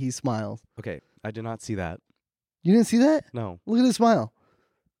the way he smiles. Okay, I did not see that. You didn't see that? No, Look at his smile.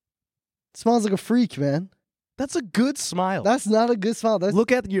 Smiles like a freak, man. that's a good smile. That's not a good smile. That's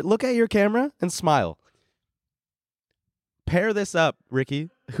look at your camera and smile. Pair this up, Ricky.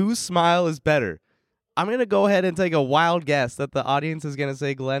 Whose smile is better? I'm gonna go ahead and take a wild guess that the audience is gonna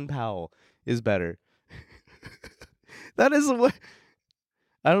say Glen Powell is better. That is what.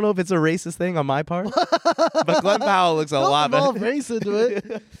 I don't know if it's a racist thing on my part, but Glen Powell looks a lot better. Don't involve race into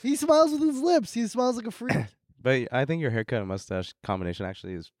it. He smiles with his lips. He smiles like a freak. But I think your haircut and mustache combination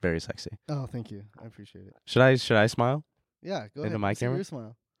actually is very sexy. Oh, thank you. I appreciate it. Should I smile? Yeah, go Into ahead. my Let's see camera? your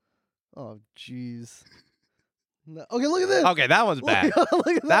smile. Oh, jeez. No. Okay, look at this. Okay, that one's bad. Look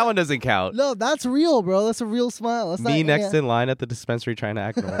at That one doesn't count. No, that's real, bro. That's a real smile. That's Me not, next in line at the dispensary trying to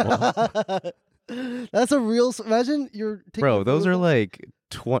act normal. That's a real. Imagine you're taking Bro, a those photo-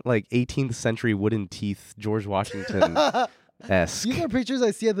 are like 18th century wooden teeth, George Washington esque. These are pictures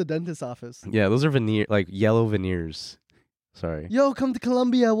I see at the dentist office. Yeah, those are like yellow veneers. Sorry, Yo, come to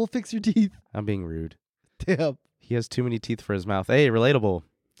Colombia. We'll fix your teeth. I'm being rude. Damn. He has too many teeth for his mouth. Hey, relatable.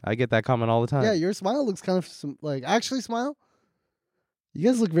 I get that comment all the time. Yeah, your smile looks kind of like actually smile. You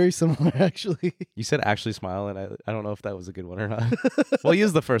guys look very similar, actually. You said actually smile, and I don't know if that was a good one or not. We'll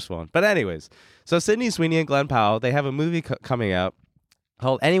use the first one. But anyways, so Sydney Sweeney and Glen Powell, they have a movie coming out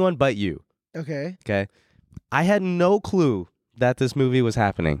called Anyone But You. Okay. Okay. I had no clue that this movie was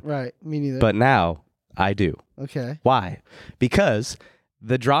happening, Right. Me neither. but now I do. okay. Why? Because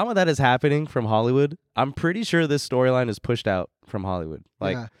the drama that is happening from Hollywood, I'm pretty sure this storyline is pushed out from Hollywood.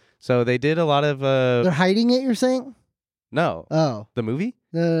 Like, Yeah. so they did a lot of They're hiding it. You're saying? no, Oh. the movie.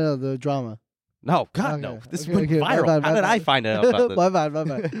 No, the drama. No, God, Okay. no. This Okay, went okay, my viral. bad, How my did I bad. find out about this? My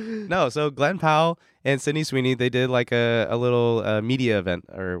bad. No, so Glen Powell and Sydney Sweeney, they did like a little media event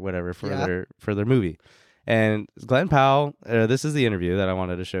or whatever for Yeah. their movie. And Glen Powell, this is the interview that I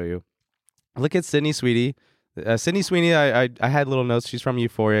wanted to show you. Look at Sydney Sweeney. Sydney Sweeney, I had little notes. She's from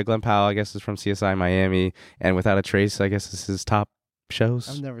Euphoria. Glen Powell, I guess, is from CSI Miami. And Without a Trace, I guess, is his top shows.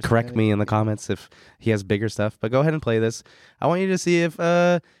 I've never seen Correct me in the comments if he has bigger stuff. But go ahead and play this. I want you to see if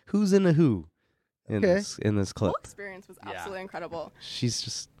who's in the who in this The clip. whole experience was absolutely incredible. She's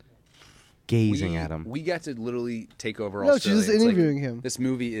just gazing at him. We got to literally take over No, Australia. she's just It's like, interviewing him. This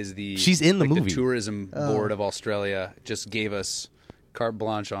movie is the She's in the like, movie. The tourism board of Australia just gave us carte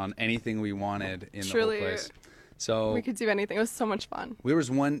blanche on anything we wanted in Truly. the whole place. So We could do anything. It was so much fun. there was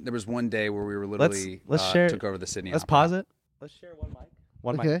one day where we were literally let's share. took over the Sydney. Let's Opera. pause it. Let's share one mic.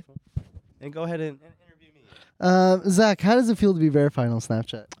 One Okay. microphone. And go ahead and interview me. Zach, how does it feel to be verified on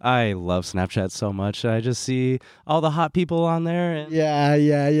Snapchat? I love Snapchat so much. I just see all the hot people on there. And,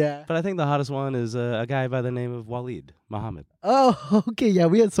 Yeah. But I think the hottest one is a guy by the name of Wahlid Muhammad. Oh, okay. Yeah,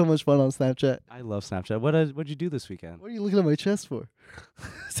 we had so much fun on Snapchat. I love Snapchat. What'd you do this weekend? What are you looking at my chest for?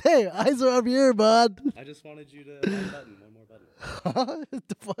 Say, eyes are up here, bud. I just wanted you to unbutton one more button. What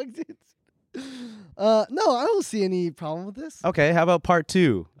the fuck, dude? No, I don't see any problem with this. Okay, how about part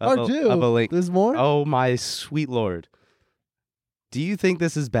 2? Part 2? Of a link. There's more? Oh my sweet lord. Do you think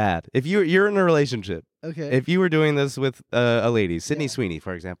this is bad? If you're in a relationship, Okay. if you were doing this with a lady, Sydney Sweeney,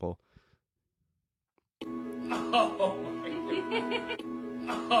 for example.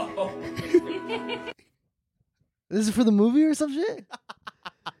 This is for the movie or some shit?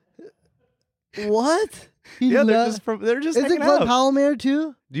 What? He Yeah, did they're not- just Is it hanging Glen out. Powell there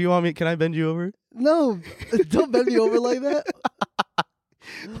too? Do you want me? Can I bend you over? No, don't bend me over like that.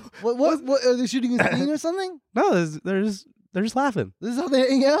 What? Are they shooting a scene or something? No, they're just laughing. This is how they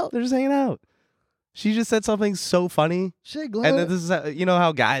hang out? They're just hanging out. She just said something so funny, Shit, Glen. and then this is how, you know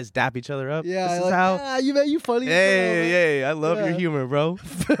how guys dap each other up. yeah, this is like, how. you funny. Hey, I love your Yeah. humor, bro.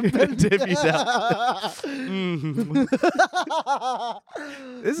 Dip you down. Mm.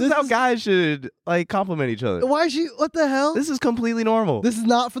 This is how guys should like compliment each other. Why is she? What the hell? This is completely normal. This is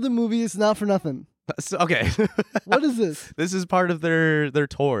not for the movie. It's not for nothing. Okay. What is this? This is part of their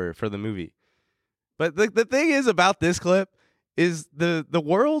tour for the movie. But the thing is about this clip is the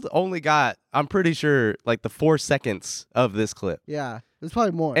world only got, I'm pretty sure, like the 4 seconds of this clip. Yeah, there's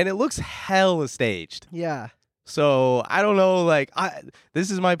probably more. And it looks hella staged. yeah, So I don't know, like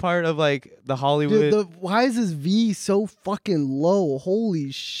this is my part of like the Hollywood. dude. Why is this V so fucking low?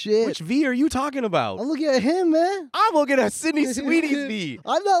 Holy shit! Which V are you talking about? I'm looking at him, man. I'm looking at Sydney Sweeney's V.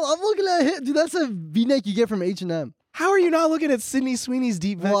 I'm looking at him, dude. That's a V-neck you get from H&M. How are you not looking at Sydney Sweeney's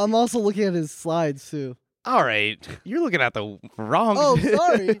deep Well, I'm also looking at his slides too. All right, you're looking at the wrong. Oh,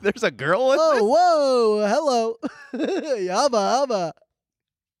 sorry. There's a girl in this? Oh, whoa, hello, yabba.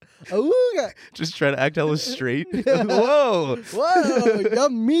 Ooga. Just trying to act hella straight. Whoa. Whoa,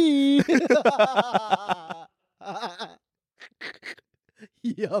 yummy.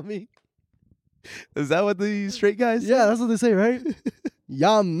 Yummy. Is that what the straight guys say? Yeah, that's what they say, right?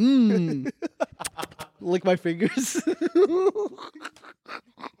 Yum. Lick my fingers.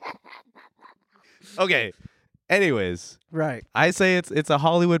 Okay. Anyways, Right. I say it's a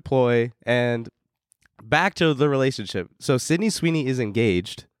Hollywood ploy, and back to the relationship. So Sydney Sweeney is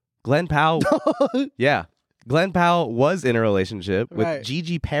engaged. Glen Powell, yeah. Glen Powell was in a relationship with Right.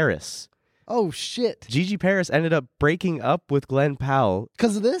 Gigi Paris. Oh, shit. Gigi Paris ended up breaking up with Glen Powell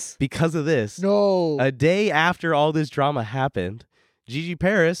Because of this? because of this. No. A day after all this drama happened, Gigi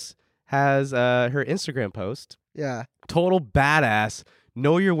Paris has her Instagram post. Yeah. Total badass.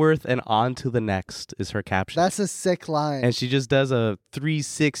 Know your worth and on to the next is her caption. That's a sick line. And she just does a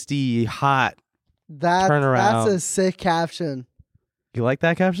 360 hot. That, turn around. That's a sick caption. You like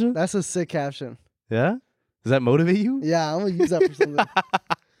that caption? That's a sick caption. Yeah? Does that motivate you? Yeah, I'm going to use that for something.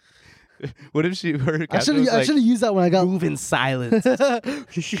 What if her I caption should was have like, used that when I got move in silence? this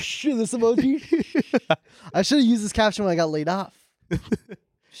emoji. I should have used this caption when I got laid off.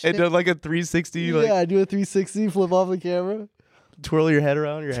 And done like a 360, Yeah, like I do a 360, flip off the camera, twirl your head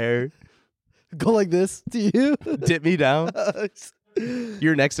around your hair, go like this to you. dip me down.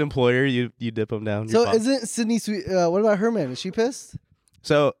 Your next employer, you dip them down. your So boss. isn't Sydney Sweet? What about her man? Is she pissed?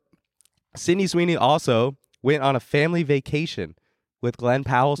 So Sydney Sweeney also went on a family vacation with Glen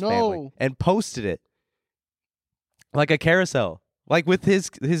Powell's family No. and posted it like a carousel, like with his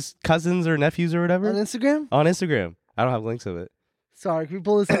cousins or nephews or whatever On Instagram? on Instagram. I don't have links of it. Sorry, can we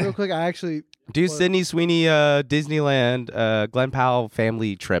pull this up real quick? I actually. Do What? Sydney Sweeney Disneyland Glen Powell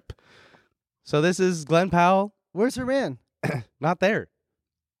family trip. So this is Glen Powell, Where's her man? not there.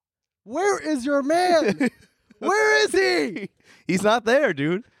 Where is your man? Where is he? He's not there,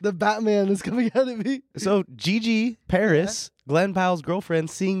 dude. The Batman is coming out at me. So Gigi Paris, Glen Powell's girlfriend,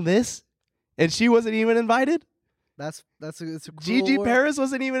 seeing this, and she wasn't even invited. It's a cruel Gigi world. Paris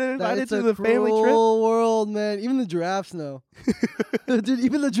wasn't even invited It's to a the family trip. cruel world, man. Even the giraffes know. Dude,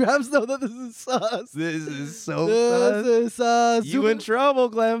 even the giraffes know that this is sus. This is so This sus. is sus. You in trouble,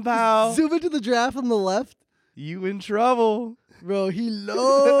 Glen Powell. Zoom into the giraffe on the left. You in trouble. Bro, he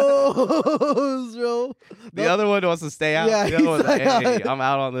knows, bro. The other one wants to stay out. Yeah, the other one's he's like, like, hey, I'm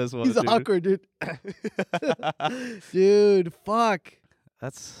out on this one. He's dude. awkward, dude. Dude, fuck.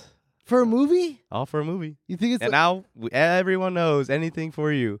 That's For a movie? all for a movie. You think it's And like, now everyone knows anything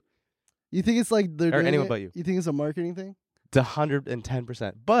for you. you think it's like they're Or doing anyone it? but you. You think it's a marketing thing? It's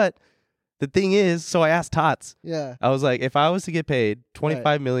 110%. But the thing is, so I asked Tots. Yeah. I was like, if I was to get paid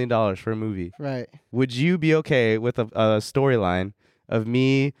 $25 million for a movie, Right. would you be okay with a storyline of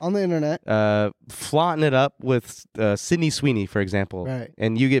me On the internet. flaunting it up with Sydney Sweeney, for example, Right.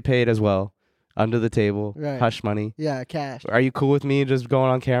 and you get paid as well, under the table, Right. hush money? Yeah, cash. Are you cool with me just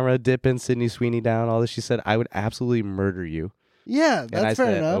going on camera, dipping Sydney Sweeney down, all this? She said, I would absolutely murder you. Yeah, And I that's fair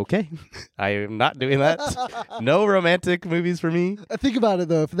said, enough. okay, I am not doing that. No romantic movies for me. Think about it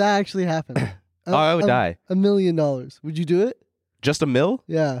though. If that actually happened, Oh, I would die. $1 million. Would you do it? Just a mill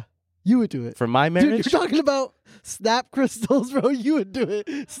Yeah, you would do it. for my Dude, marriage? you're talking about snap crystals, bro. You would do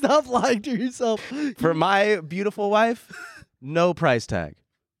it. Stop lying to yourself. For my beautiful wife, no price tag.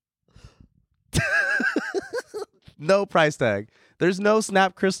 No price tag. There's no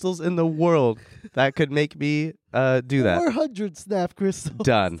snap crystals in the world that could make me do that. 400 snap crystals.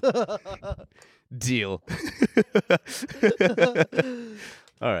 Done. Deal.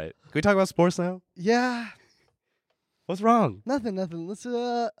 All right. Can we talk about sports now? Yeah, What's wrong? nothing. Let's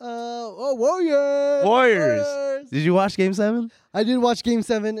Warriors. Warriors. Did you watch Game 7? I did watch Game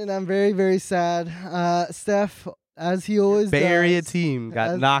 7, and I'm very, very sad. Steph, as he always Bury a does. team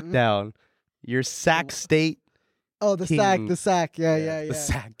got As- knocked down. Your Sac State. Oh, the King. sack. Yeah. The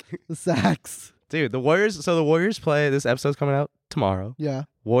Sac. The sacks. Dude, the Warriors. So the Warriors play. This episode's coming out tomorrow. Yeah.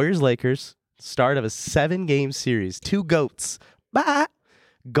 Warriors Lakers. Start of a 7-game series. 2 goats. Bah!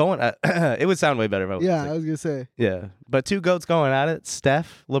 Going. It would sound way better if I was. Yeah, I was gonna say. Yeah, but 2 goats going at it.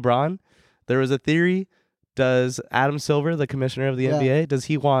 Steph, LeBron. There was a theory. Does Adam Silver, the commissioner of the Yeah. NBA, does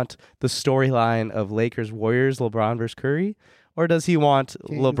he want the storyline of Lakers Warriors, LeBron versus Curry, or does he want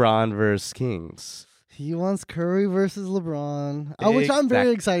Kings. LeBron versus Kings? He wants Curry versus LeBron, which I'm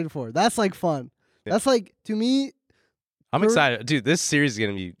very Exactly. excited for. That's like fun. Yeah. That's like, to me, I'm Curry- excited, dude. This series is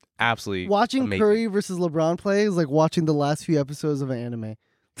gonna be absolutely watching amazing. Curry versus LeBron play is like watching the last few episodes of an anime.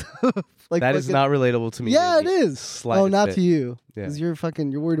 Like That is fucking- not relatable to me. Yeah, in it the is. slightest Oh, not bit. to you, Yeah. because you're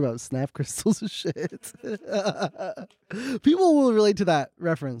worried about snap crystals and shit. People will relate to that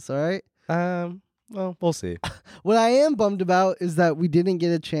reference. All right. Well, we'll see. What I am bummed about is that we didn't get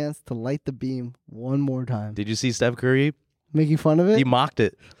a chance to light the beam one more time. Did you see Steph Curry? Making fun of it. He mocked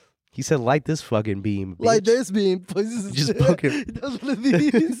it. He said, "Light this fucking beam, Like bitch." this beam. Just poke it. He does one of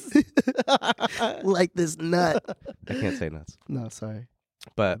these. Like this nut. I can't say nuts. No, sorry.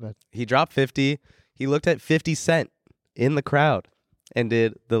 But My bad. he dropped 50. He looked at 50 Cent in the crowd and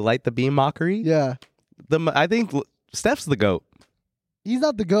did the light the beam mockery. Yeah. I think Steph's the GOAT. He's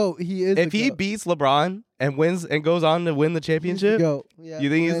not the GOAT. He is If the he GOAT. beats LeBron and wins and goes on to win the He's the championship, GOAT. Yeah. You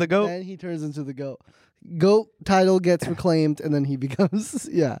think he's the GOAT? Then he turns into the GOAT. GOAT title gets reclaimed, and then he becomes,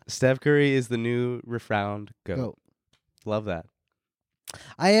 yeah, Steph Curry is the new refound GOAT. GOAT. Love that.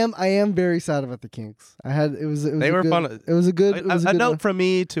 I am very sad about the Kings. It was They a were good, fun. It was a good. It was A a good note one. from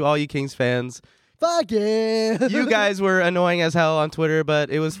me to all you Kings fans. Fuck yeah. You guys were annoying as hell on Twitter, but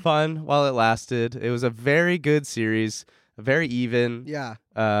it was fun while it lasted. It was a very good series, very even. Yeah.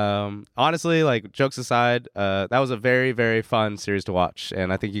 Honestly, like jokes aside, that was a very, very fun series to watch,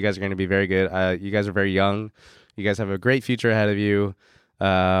 and I think you guys are going to be very good. You guys are very young. You guys have a great future ahead of you,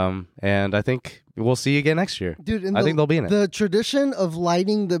 and I think we'll see you again next year. Dude, I think they'll be in it. The tradition of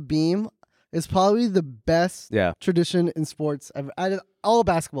lighting the beam is probably the best Yeah. tradition in sports. All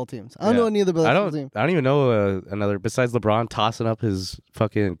basketball teams. I don't know any other I basketball team. don't even know another besides LeBron tossing up his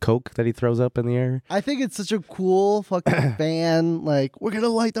fucking Coke that he throws up in the air. I think it's such a cool fucking fan. Like, we're gonna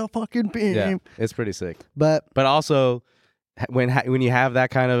light the fucking beam. Yeah, it's pretty sick. But But also, when you have that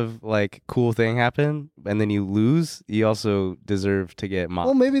kind of like cool thing happen and then you lose, you also deserve to get mocked.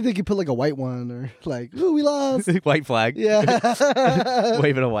 well, maybe they could put like a white one or like, ooh, we lost. White flag. Yeah.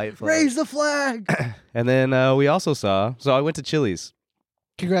 Waving a white flag. Raise the flag. And then we also saw. So I went to Chili's.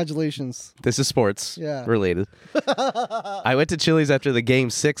 Congratulations. This is sports Yeah. related. I went to Chili's after the Game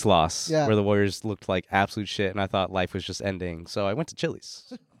 6 loss, Yeah. where the Warriors looked like absolute shit, and I thought life was just ending. So I went to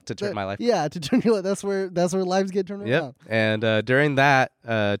Chili's to turn my life. Yeah, to turn your life. That's where lives get turned Yep. around. And during that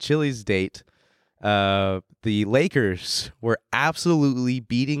Chili's date, The Lakers were absolutely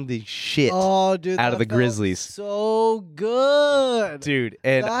beating the shit Oh, dude, out of the that felt Grizzlies. So good, Dude.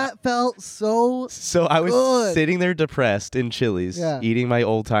 And that felt so. so I was good. sitting there depressed in Chili's, Yeah. eating my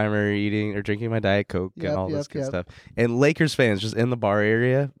old timer, eating or drinking my Diet Coke and all this good stuff. And Lakers fans just in the bar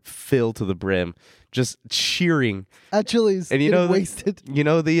area, filled to the brim, just cheering. At Chili's, And you know, wasted.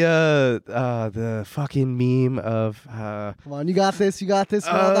 the fucking meme of Come on, you got this. You got this.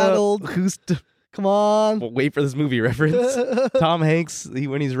 We're not that old. Come on. Well, wait for this movie reference. Tom Hanks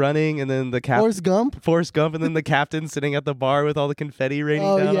when he's running, and then the captain Forrest Gump, and then the captain sitting at the bar with all the confetti raining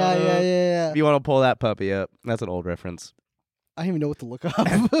Oh down. yeah, on him. yeah. If you want to pull that puppy up, that's an old reference. I don't even know what to look up.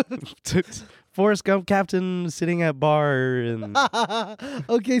 Forrest Gump captain sitting at bar and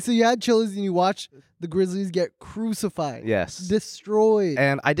Okay, so you had Chili's and you watched the Grizzlies get crucified. yes, Destroyed.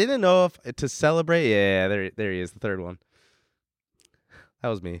 and I didn't know if to celebrate. Yeah, there he is, the third one. That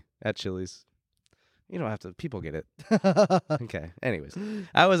was me at Chili's. You don't have to. People get it. Okay. Anyways,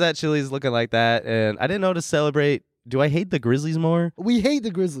 I was at Chili's looking like that, and I didn't know to celebrate. Do I hate the Grizzlies more? We hate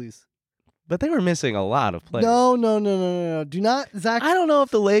the Grizzlies. But they were missing a lot of players. No. Do not, Zach. I don't know if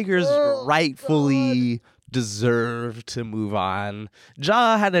the Lakers Oh, rightfully deserve to move on.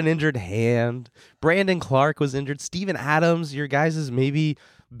 Ja had an injured hand. Brandon Clark was injured. Steven Adams, your guys' maybe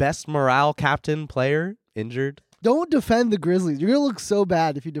best morale captain player, injured. Don't defend the Grizzlies. You're gonna look so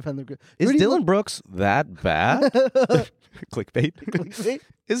bad if you defend the Grizzlies. Is Dylan Brooks that bad? Clickbait. Clickbait?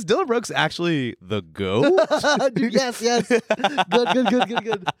 Is Dylan Brooks actually the GOAT? Dude, yes.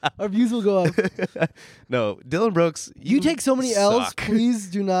 Good. Our views will go up. No, Dylan Brooks. You take so many L's. suck. Please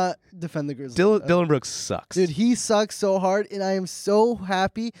do not defend the Grizzlies. Dylan Brooks sucks. Dude, he sucks so hard, and I am so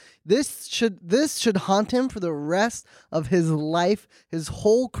happy. This should haunt him for the rest of his life, his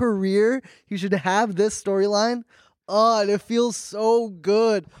whole career. He should have this storyline. Oh, and it feels so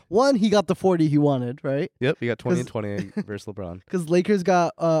good. One, he got the 40 he wanted, right? Yep, you got 20 and 20 versus LeBron. Because Lakers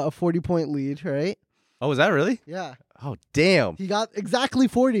got a 40-point lead, right? Oh, was that really? Yeah. Oh, damn. He got exactly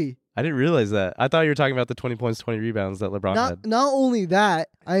 40. I didn't realize that. I thought you were talking about the 20 points, 20 rebounds that LeBron had. Not only that,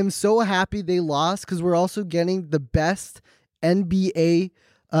 I am so happy they lost because we're also getting the best NBA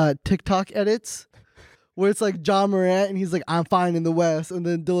TikTok edits. Where it's like John Morant and he's like, I'm fine in the West. And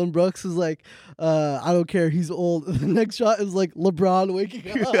then Dylan Brooks is like, I don't care, he's old. And the next shot is like LeBron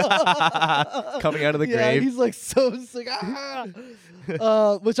waking up. Coming out of the yeah, grave. He's like so sick.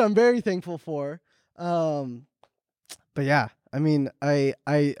 Which I'm very thankful for. But yeah, I mean, I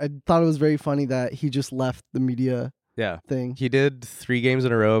thought it was very funny that he just left the media thing. He did 3 games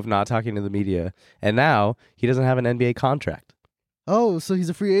in a row of not talking to the media. And now he doesn't have an NBA contract. Oh, so he's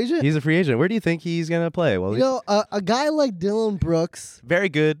a free agent? He's a free agent. Where do you think he's going to play? Well, a guy like Dylan Brooks. Very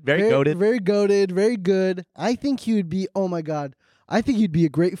good. Very goated. Very goated. Very good. I think he would be, oh my God. I think he'd be a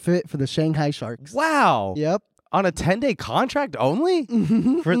great fit for the Shanghai Sharks. Wow. Yep. On a 10-day contract only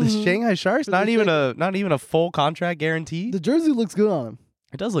for the Shanghai Sharks? Not even a full contract guarantee? The jersey looks good on him.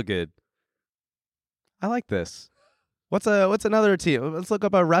 It does look good. I like this. What's another team? Let's look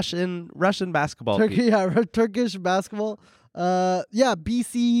up a Russian basketball team. Yeah, Turkish basketball.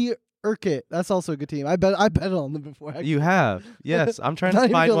 BC Urkut. That's also a good team. I bet on them before. Actually. You have. Yes. I'm trying Not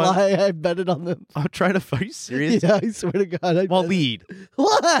to find even one. lie, I betted on them. I'm trying to. Are you serious? Yeah, I swear to God. Wahlid.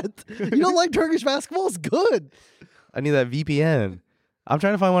 What? You don't like Turkish basketball? It's good. I need that VPN. I'm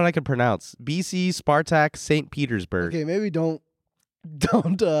trying to find one I can pronounce. BC Spartak St. Petersburg. Okay, maybe don't.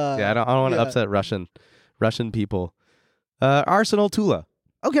 Yeah, I don't want to upset Russian people. Arsenal Tula.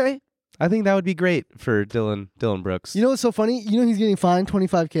 Okay. I think that would be great for Dylan Brooks. You know what's so funny? You know he's getting fined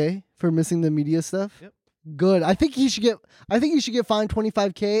 $25K for missing the media stuff. Yep. Good. I think he should get fined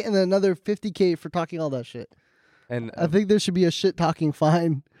 $25K and then another $50K for talking all that shit. And I think there should be a shit talking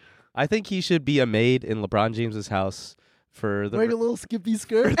fine. I think he should be a maid in LeBron James's house for the Wearing a little skippy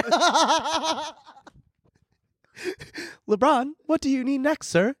skirt. LeBron, what do you need next,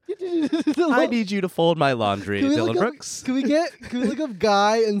 sir? I need you to fold my laundry, Dylan Brooks. Can we look up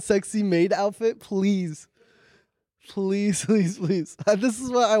guy and sexy maid outfit, please? Please. This is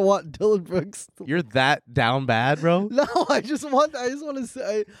what I want, Dylan Brooks. You're that down bad, bro? No, I just want to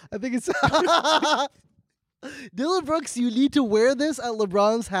say I think it's Dylan Brooks, you need to wear this at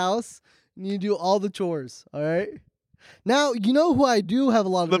LeBron's house and you do all the chores, all right? Now, you know who I do have a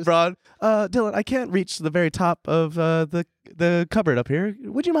lot of LeBron, Dylan, I can't reach the very top of the cupboard up here.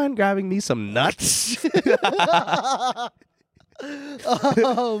 Would you mind grabbing me some nuts? You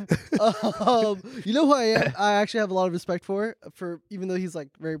know who I actually have a lot of respect for even though he's like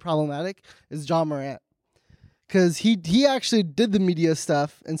very problematic, is John Morant. Because he actually did the media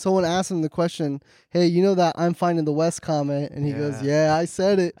stuff, and someone asked him the question, hey, you know that I'm fine in the West comment? And he goes, yeah, I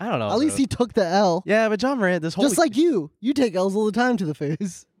said it. I don't know. At least he took the L. Yeah, but John Morant, this whole Just like you. You take L's all the time to the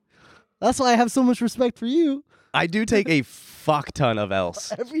face. That's why I have so much respect for you. I do take a fuck ton of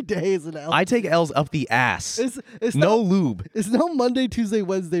L's. Every day is an L. I take L's up the ass. It's no not, lube. It's no Monday, Tuesday,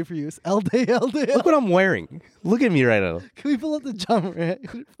 Wednesday for you. It's L day, L day. Look what I'm wearing. Look at me right now. Can we pull up the John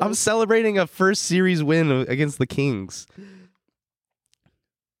Morant? I'm celebrating a first series win against the Kings.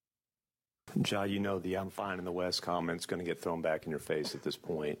 Ja, you know the I'm fine in the West comment's going to get thrown back in your face at this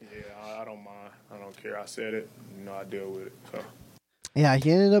point. Yeah, I don't mind. I don't care. I said it. I deal with it. So. Yeah,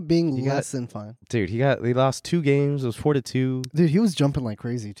 he ended up being less than fine. Dude, he lost 2 games. It was 4-2. Dude, he was jumping like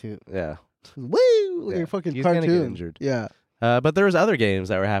crazy too. Yeah. Woo! Like a fucking He's cartoon. gonna get injured. Yeah. But there was other games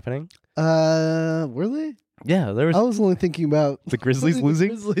that were happening. Were they? Yeah, there was. I was only thinking about the Grizzlies losing.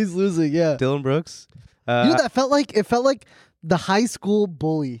 Grizzlies losing. Yeah. Dylan Brooks. You know that felt like the high school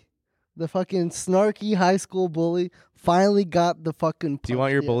bully, the fucking snarky high school bully finally got the fucking. Do you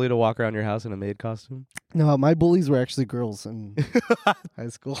want your bully to walk around your house in a maid costume? No, my bullies were actually girls in high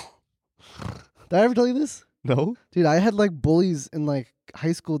school. Did I ever tell you this? No. Dude, I had like bullies in like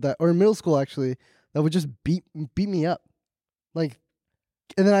high school or middle school actually that would just beat me up. Like,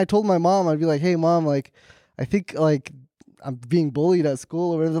 and then I told my mom, I'd be like, hey mom, like, I think like I'm being bullied at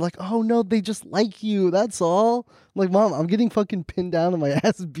school or whatever. They're like, oh no, they just like you. That's all. I'm like, mom, I'm getting fucking pinned down and my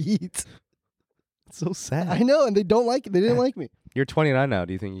ass beat. It's so sad. I know, and they don't like it. They didn't like me. You're 29 now.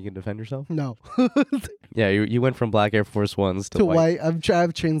 Do you think you can defend yourself? No. Yeah, you went from black Air Force Ones to white. I've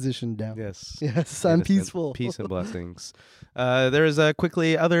transitioned down. Yes. Yes, I'm peaceful. Peace and blessings. There is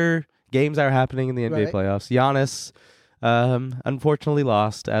quickly other games that are happening in the NBA playoffs. Giannis unfortunately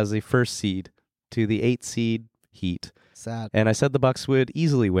lost as a first seed to the 8th seed Heat. Sad. And I said the Bucks would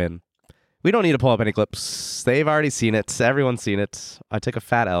easily win. We don't need to pull up any clips. They've already seen it. Everyone's seen it. I took a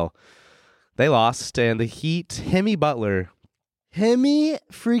fat L. They lost, and the Heat, Hemi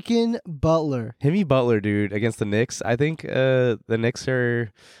freaking Butler. Hemi Butler, dude, against the Knicks. I think the Knicks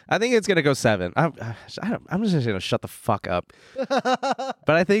are. I think it's gonna go 7. I'm just gonna shut the fuck up.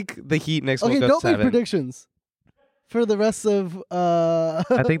 But I think the Heat Knicks will go 7. Okay, don't make predictions for the rest of.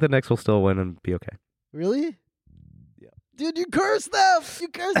 I think the Knicks will still win and be okay. Really? Yeah. Dude, you cursed them.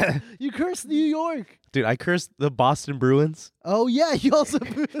 You cursed New York. Dude, I cursed the Boston Bruins. Oh yeah, you also.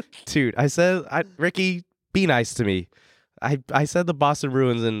 Dude, I said, Ricky, be nice to me. I said the Boston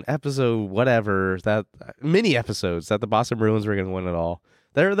Bruins in episode whatever, that mini episodes, that the Boston Bruins were going to win it all.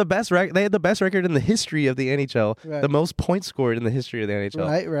 They're the best they had the best record in the history of the NHL, the most points scored in the history of the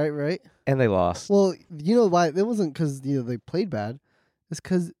NHL. Right. And they lost. Well, you know why? It wasn't because they played bad. It's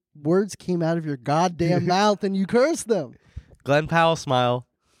because words came out of your goddamn mouth and you cursed them. Glen Powell smile.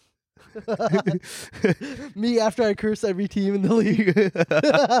 Me after I curse every team in the league.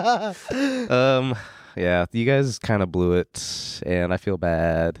 Yeah, you guys kind of blew it, and I feel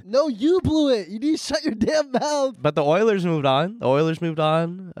bad. No, you blew it. You need to shut your damn mouth. But the Oilers moved on.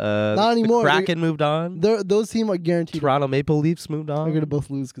 Not anymore. The Kraken moved on. Those teams are guaranteed. Toronto Maple Leafs moved on. They're going to both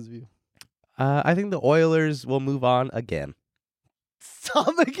lose because of you. I think the Oilers will move on again.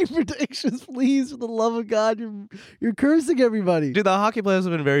 Stop making predictions, please. For the love of God, you're cursing everybody. Dude, the hockey players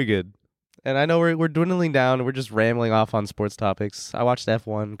have been very good. And I know we're dwindling down, and we're just rambling off on sports topics. I watched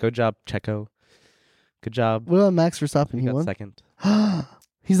F1. Good job, Checo. Good job. What about Max Verstappen? He got second.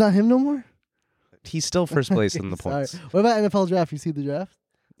 He's not him no more? He's still first place in the points. What about NFL draft? You see the draft?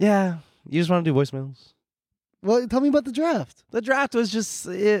 Yeah. You just want to do voicemails? Well, tell me about the draft. The draft was just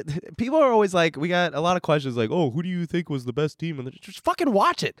people are always like, we got a lot of questions like, oh, who do you think was the best team? And just fucking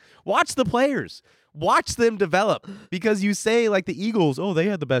watch it. Watch the players. Watch them develop. Because you say like the Eagles, oh, they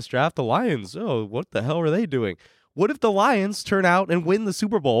had the best draft. The Lions, oh, what the hell are they doing? What if the Lions turn out and win the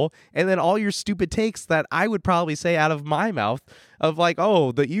Super Bowl, and then all your stupid takes that I would probably say out of my mouth of like,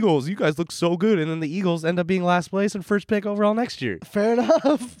 oh, the Eagles, you guys look so good, and then the Eagles end up being last place and first pick overall next year. Fair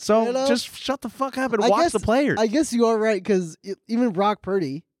enough. So just shut the fuck up and watch the players. I guess you are right, because even Brock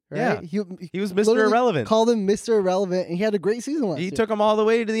Purdy, right? Yeah. He was Mr. Irrelevant. Called him Mr. Irrelevant, and he had a great season last year. He took him all the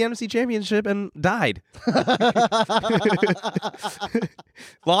way to the NFC Championship and died.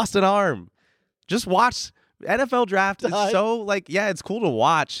 Lost an arm. Just watch. NFL draft is so like, yeah, it's cool to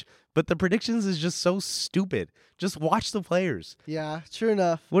watch, but the predictions is just so stupid. Just watch the players. Yeah, true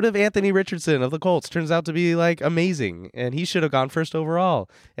enough. What if Anthony Richardson of the Colts turns out to be like amazing and he should have gone first overall?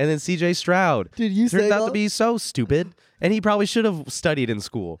 And then CJ Stroud turns out to be so stupid and he probably should have studied in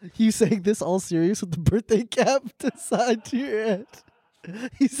school. You saying this all serious with the birthday cap tied to your head?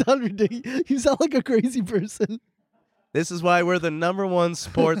 You sound ridiculous. You sound like a crazy person. This is why we're the #1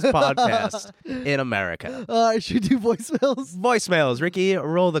 sports podcast in America. Should we do voicemails? Voicemails. Ricky,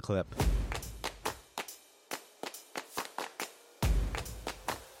 roll the clip.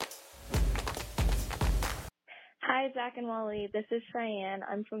 Hi, Zach and Wahlid. This is Cheyenne.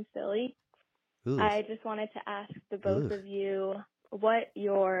 I'm from Philly. Ooh. I just wanted to ask the both of you what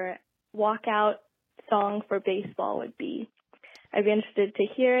your walkout song for baseball would be. I'd be interested to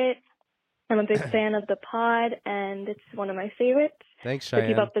hear it. I'm a big fan of the pod, and it's one of my favorites. Thanks, So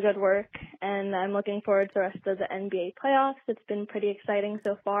Cheyenne. keep up the good work, and I'm looking forward to the rest of the NBA playoffs. It's been pretty exciting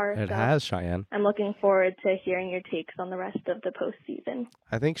so far. It so has, Cheyenne. I'm looking forward to hearing your takes on the rest of the postseason.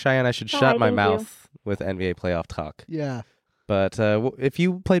 I think, Cheyenne, I should Bye, shut my thank you. mouth with NBA playoff talk. Yeah. But if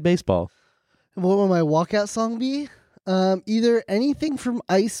you play baseball, What would my walkout song be? Either anything from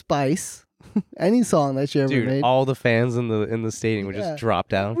Ice Spice, any song that she ever dude, made. all the fans in the stadium would Yeah. just drop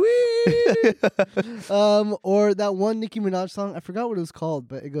down. Or that one Nicki Minaj song. I forgot what it was called,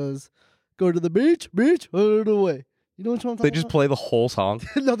 but it goes, "Go to the beach, beach, put it away." You know what I'm talking They just about? play the whole song.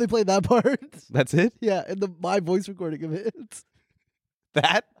 No, they played that part. That's it? Yeah, and my voice recording of it.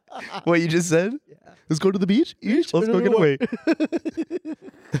 That? What you just said? Yeah. Let's go to the beach? Let's go get away.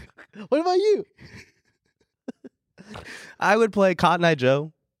 What about you? I would play Cotton Eye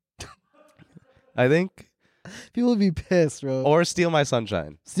Joe. I think. People would be pissed, bro. Or Steal My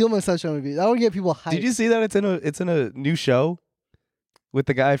Sunshine. Steal My Sunshine would be. That would get people hyped. Did you see that it's in a new show with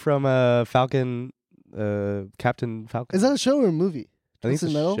the guy from Falcon, Captain Falcon? Is that a show or a movie? I think it's Twisted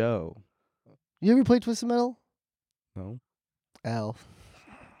a Metal? show. You ever played Twisted Metal? No. Al.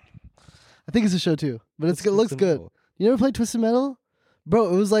 I think it's a show too, but it looks Twisted good. Metal? You never played Twisted Metal?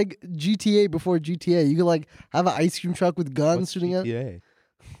 Bro, it was like GTA before GTA. You could like have an ice cream truck with guns What's shooting out. GTA?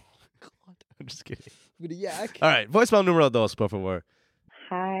 I'm just kidding. With a yak. All right, voicemail numero dos, por favor.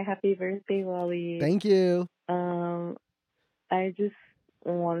 Hi, happy birthday, Wally. Thank you. I just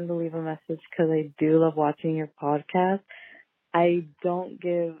wanted to leave a message because I do love watching your podcast. I don't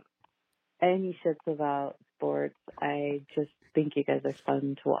give any shits about sports. I just think you guys are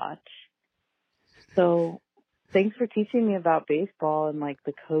fun to watch. So thanks for teaching me about baseball and like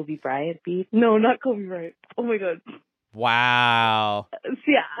the Kobe Bryant beat. No, not Kobe Bryant. Oh my God. Wow.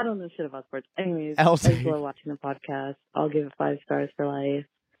 See, I don't know shit about sports. Anyways, I Elsie. just love watching the podcast. I'll give it 5 stars for life.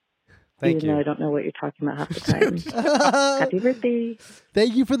 Thank even you. though I don't know what you're talking about half the time. Happy birthday.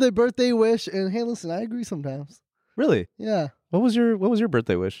 Thank you for the birthday wish. And hey, listen, I agree sometimes. Really? Yeah. What was your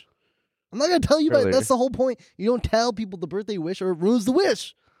birthday wish? I'm not gonna tell you, but Earlier. that's the whole point. You don't tell people the birthday wish, or it ruins the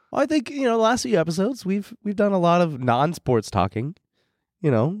wish. Well, I think the last few episodes we've done a lot of non-sports talking,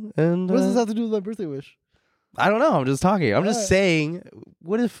 and What does this have to do with my birthday wish? I don't know. I'm just talking. I'm just Alright. saying.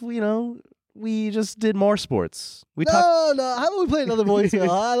 What if we just did more sports? We No. How about we play another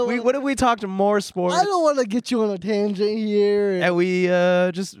voicemail? What if we talked more sports? I don't want to get you on a tangent here. And we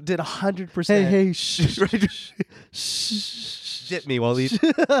just did 100%. Hey, shh. Dip me, Wahlid.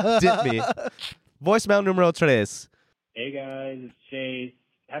 Dip me. Voicemail numero tres. Hey guys, it's Chase.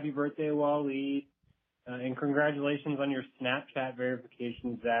 Happy birthday, Wahlid. And congratulations on your Snapchat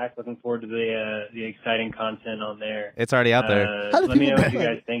verification, Zach. Looking forward to the exciting content on there. It's already out there. How do Let me know people what you know?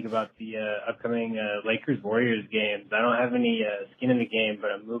 guys think about the upcoming Lakers-Warriors games. I don't have any skin in the game,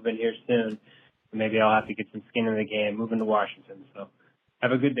 but I'm moving here soon. Maybe I'll have to get some skin in the game, moving to Washington. So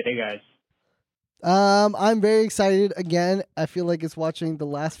have a good day, guys. I'm very excited. Again, I feel like it's watching the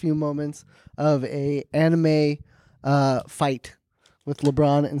last few moments of a anime fight with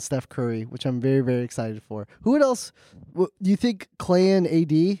LeBron and Steph Curry, which I'm very, very excited for. Who else? Do you think Clay and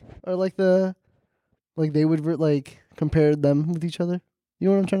AD are they would compare them with each other? You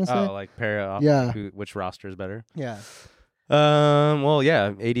know what I'm trying to say? Oh, like pair off. Yeah. Which roster is better? Yeah. Well,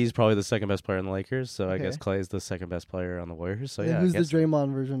 yeah. AD is probably the second best player in the Lakers, so I Okay. guess Clay is the second best player on the Warriors. So And yeah. who's I the guess,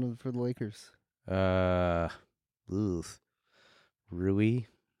 Draymond version for the Lakers? Rui.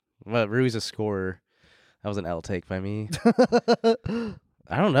 Well, Rui's a scorer. That was an L take by me.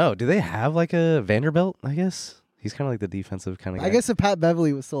 I don't know. Do they have like a Vanderbilt? I guess he's kind of like the defensive kind of guy. I guess if Pat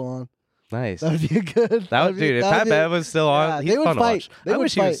Beverly was still on, Nice. that would be a good. That would, dude. If Pat Bev was still on, yeah, he's they would fun to fight. watch. They I would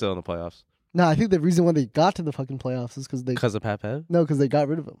wish he was fight. still in the playoffs No, I think the reason why they got to the fucking playoffs is because because of Pat Bev. because they got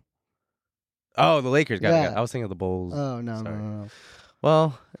rid of him. Oh, the Lakers got. Yeah. I was thinking of the Bulls. Oh no, Sorry. no.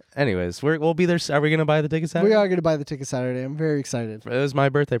 Well, anyways, we'll be there. Are we gonna buy the tickets? We are going to buy the ticket Saturday. I'm very excited. It was my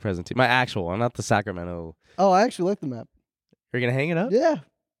birthday present. My actual one, not the Sacramento. Oh, I actually like the map. You're gonna hang it up? Yeah,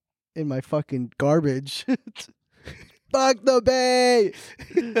 in my fucking garbage. Fuck the Bay.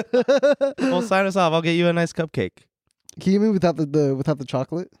 Well, sign us off. I'll get you a nice cupcake. Can you give me without the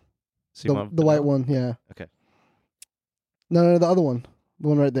chocolate? So you The, want the white vanilla? one, yeah. Okay. No, the other one. The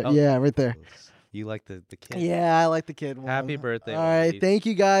one right there. Oh. Yeah, right there. You like the kid? Yeah, I like the kid one. Happy birthday, All right, Wahlid. thank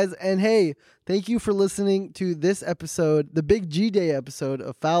you guys. And hey, thank you for listening to this episode, the Big G Day episode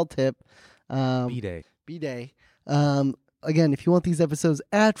of Foul Tip. B-Day. B-Day. Again, if you want these episodes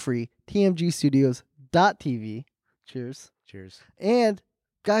ad-free, tmgstudios.tv. Cheers. Cheers. And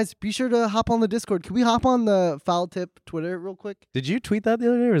guys, be sure to hop on the Discord. Can we hop on the Foul Tip Twitter real quick? Did you tweet that the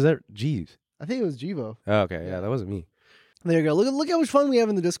other day, or is that Jeeves? I think it was Jivo. Oh, okay, yeah, that wasn't me. There you go. Look how much fun we have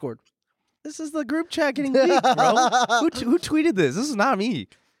in the Discord. This is the group chat getting leaked, bro. Who tweeted this? This is not me.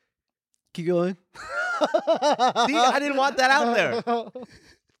 Keep going. See, I didn't want that out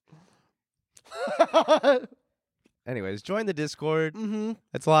there. Anyways, join the Discord. Mm-hmm.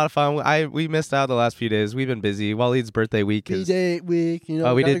 It's a lot of fun. We missed out the last few days. We've been busy. Waleed's birthday week is. B-Day week. You know,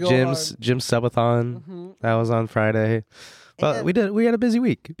 Oh, we gotta did go Jim's hard. subathon. Mm-hmm. That was on Friday. But And we had a busy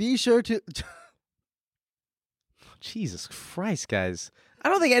week. Be sure to. Jesus Christ, guys! I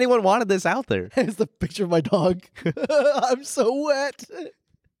don't think anyone wanted this out there. Here's the picture of my dog. I'm so wet.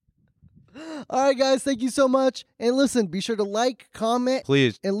 All right, guys. Thank you so much. And listen, be sure to like, comment,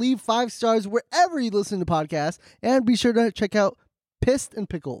 Please. and leave 5 stars wherever you listen to podcasts. And be sure to check out Pissed and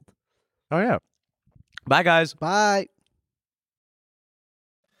Pickled. Oh yeah. Bye, guys. Bye.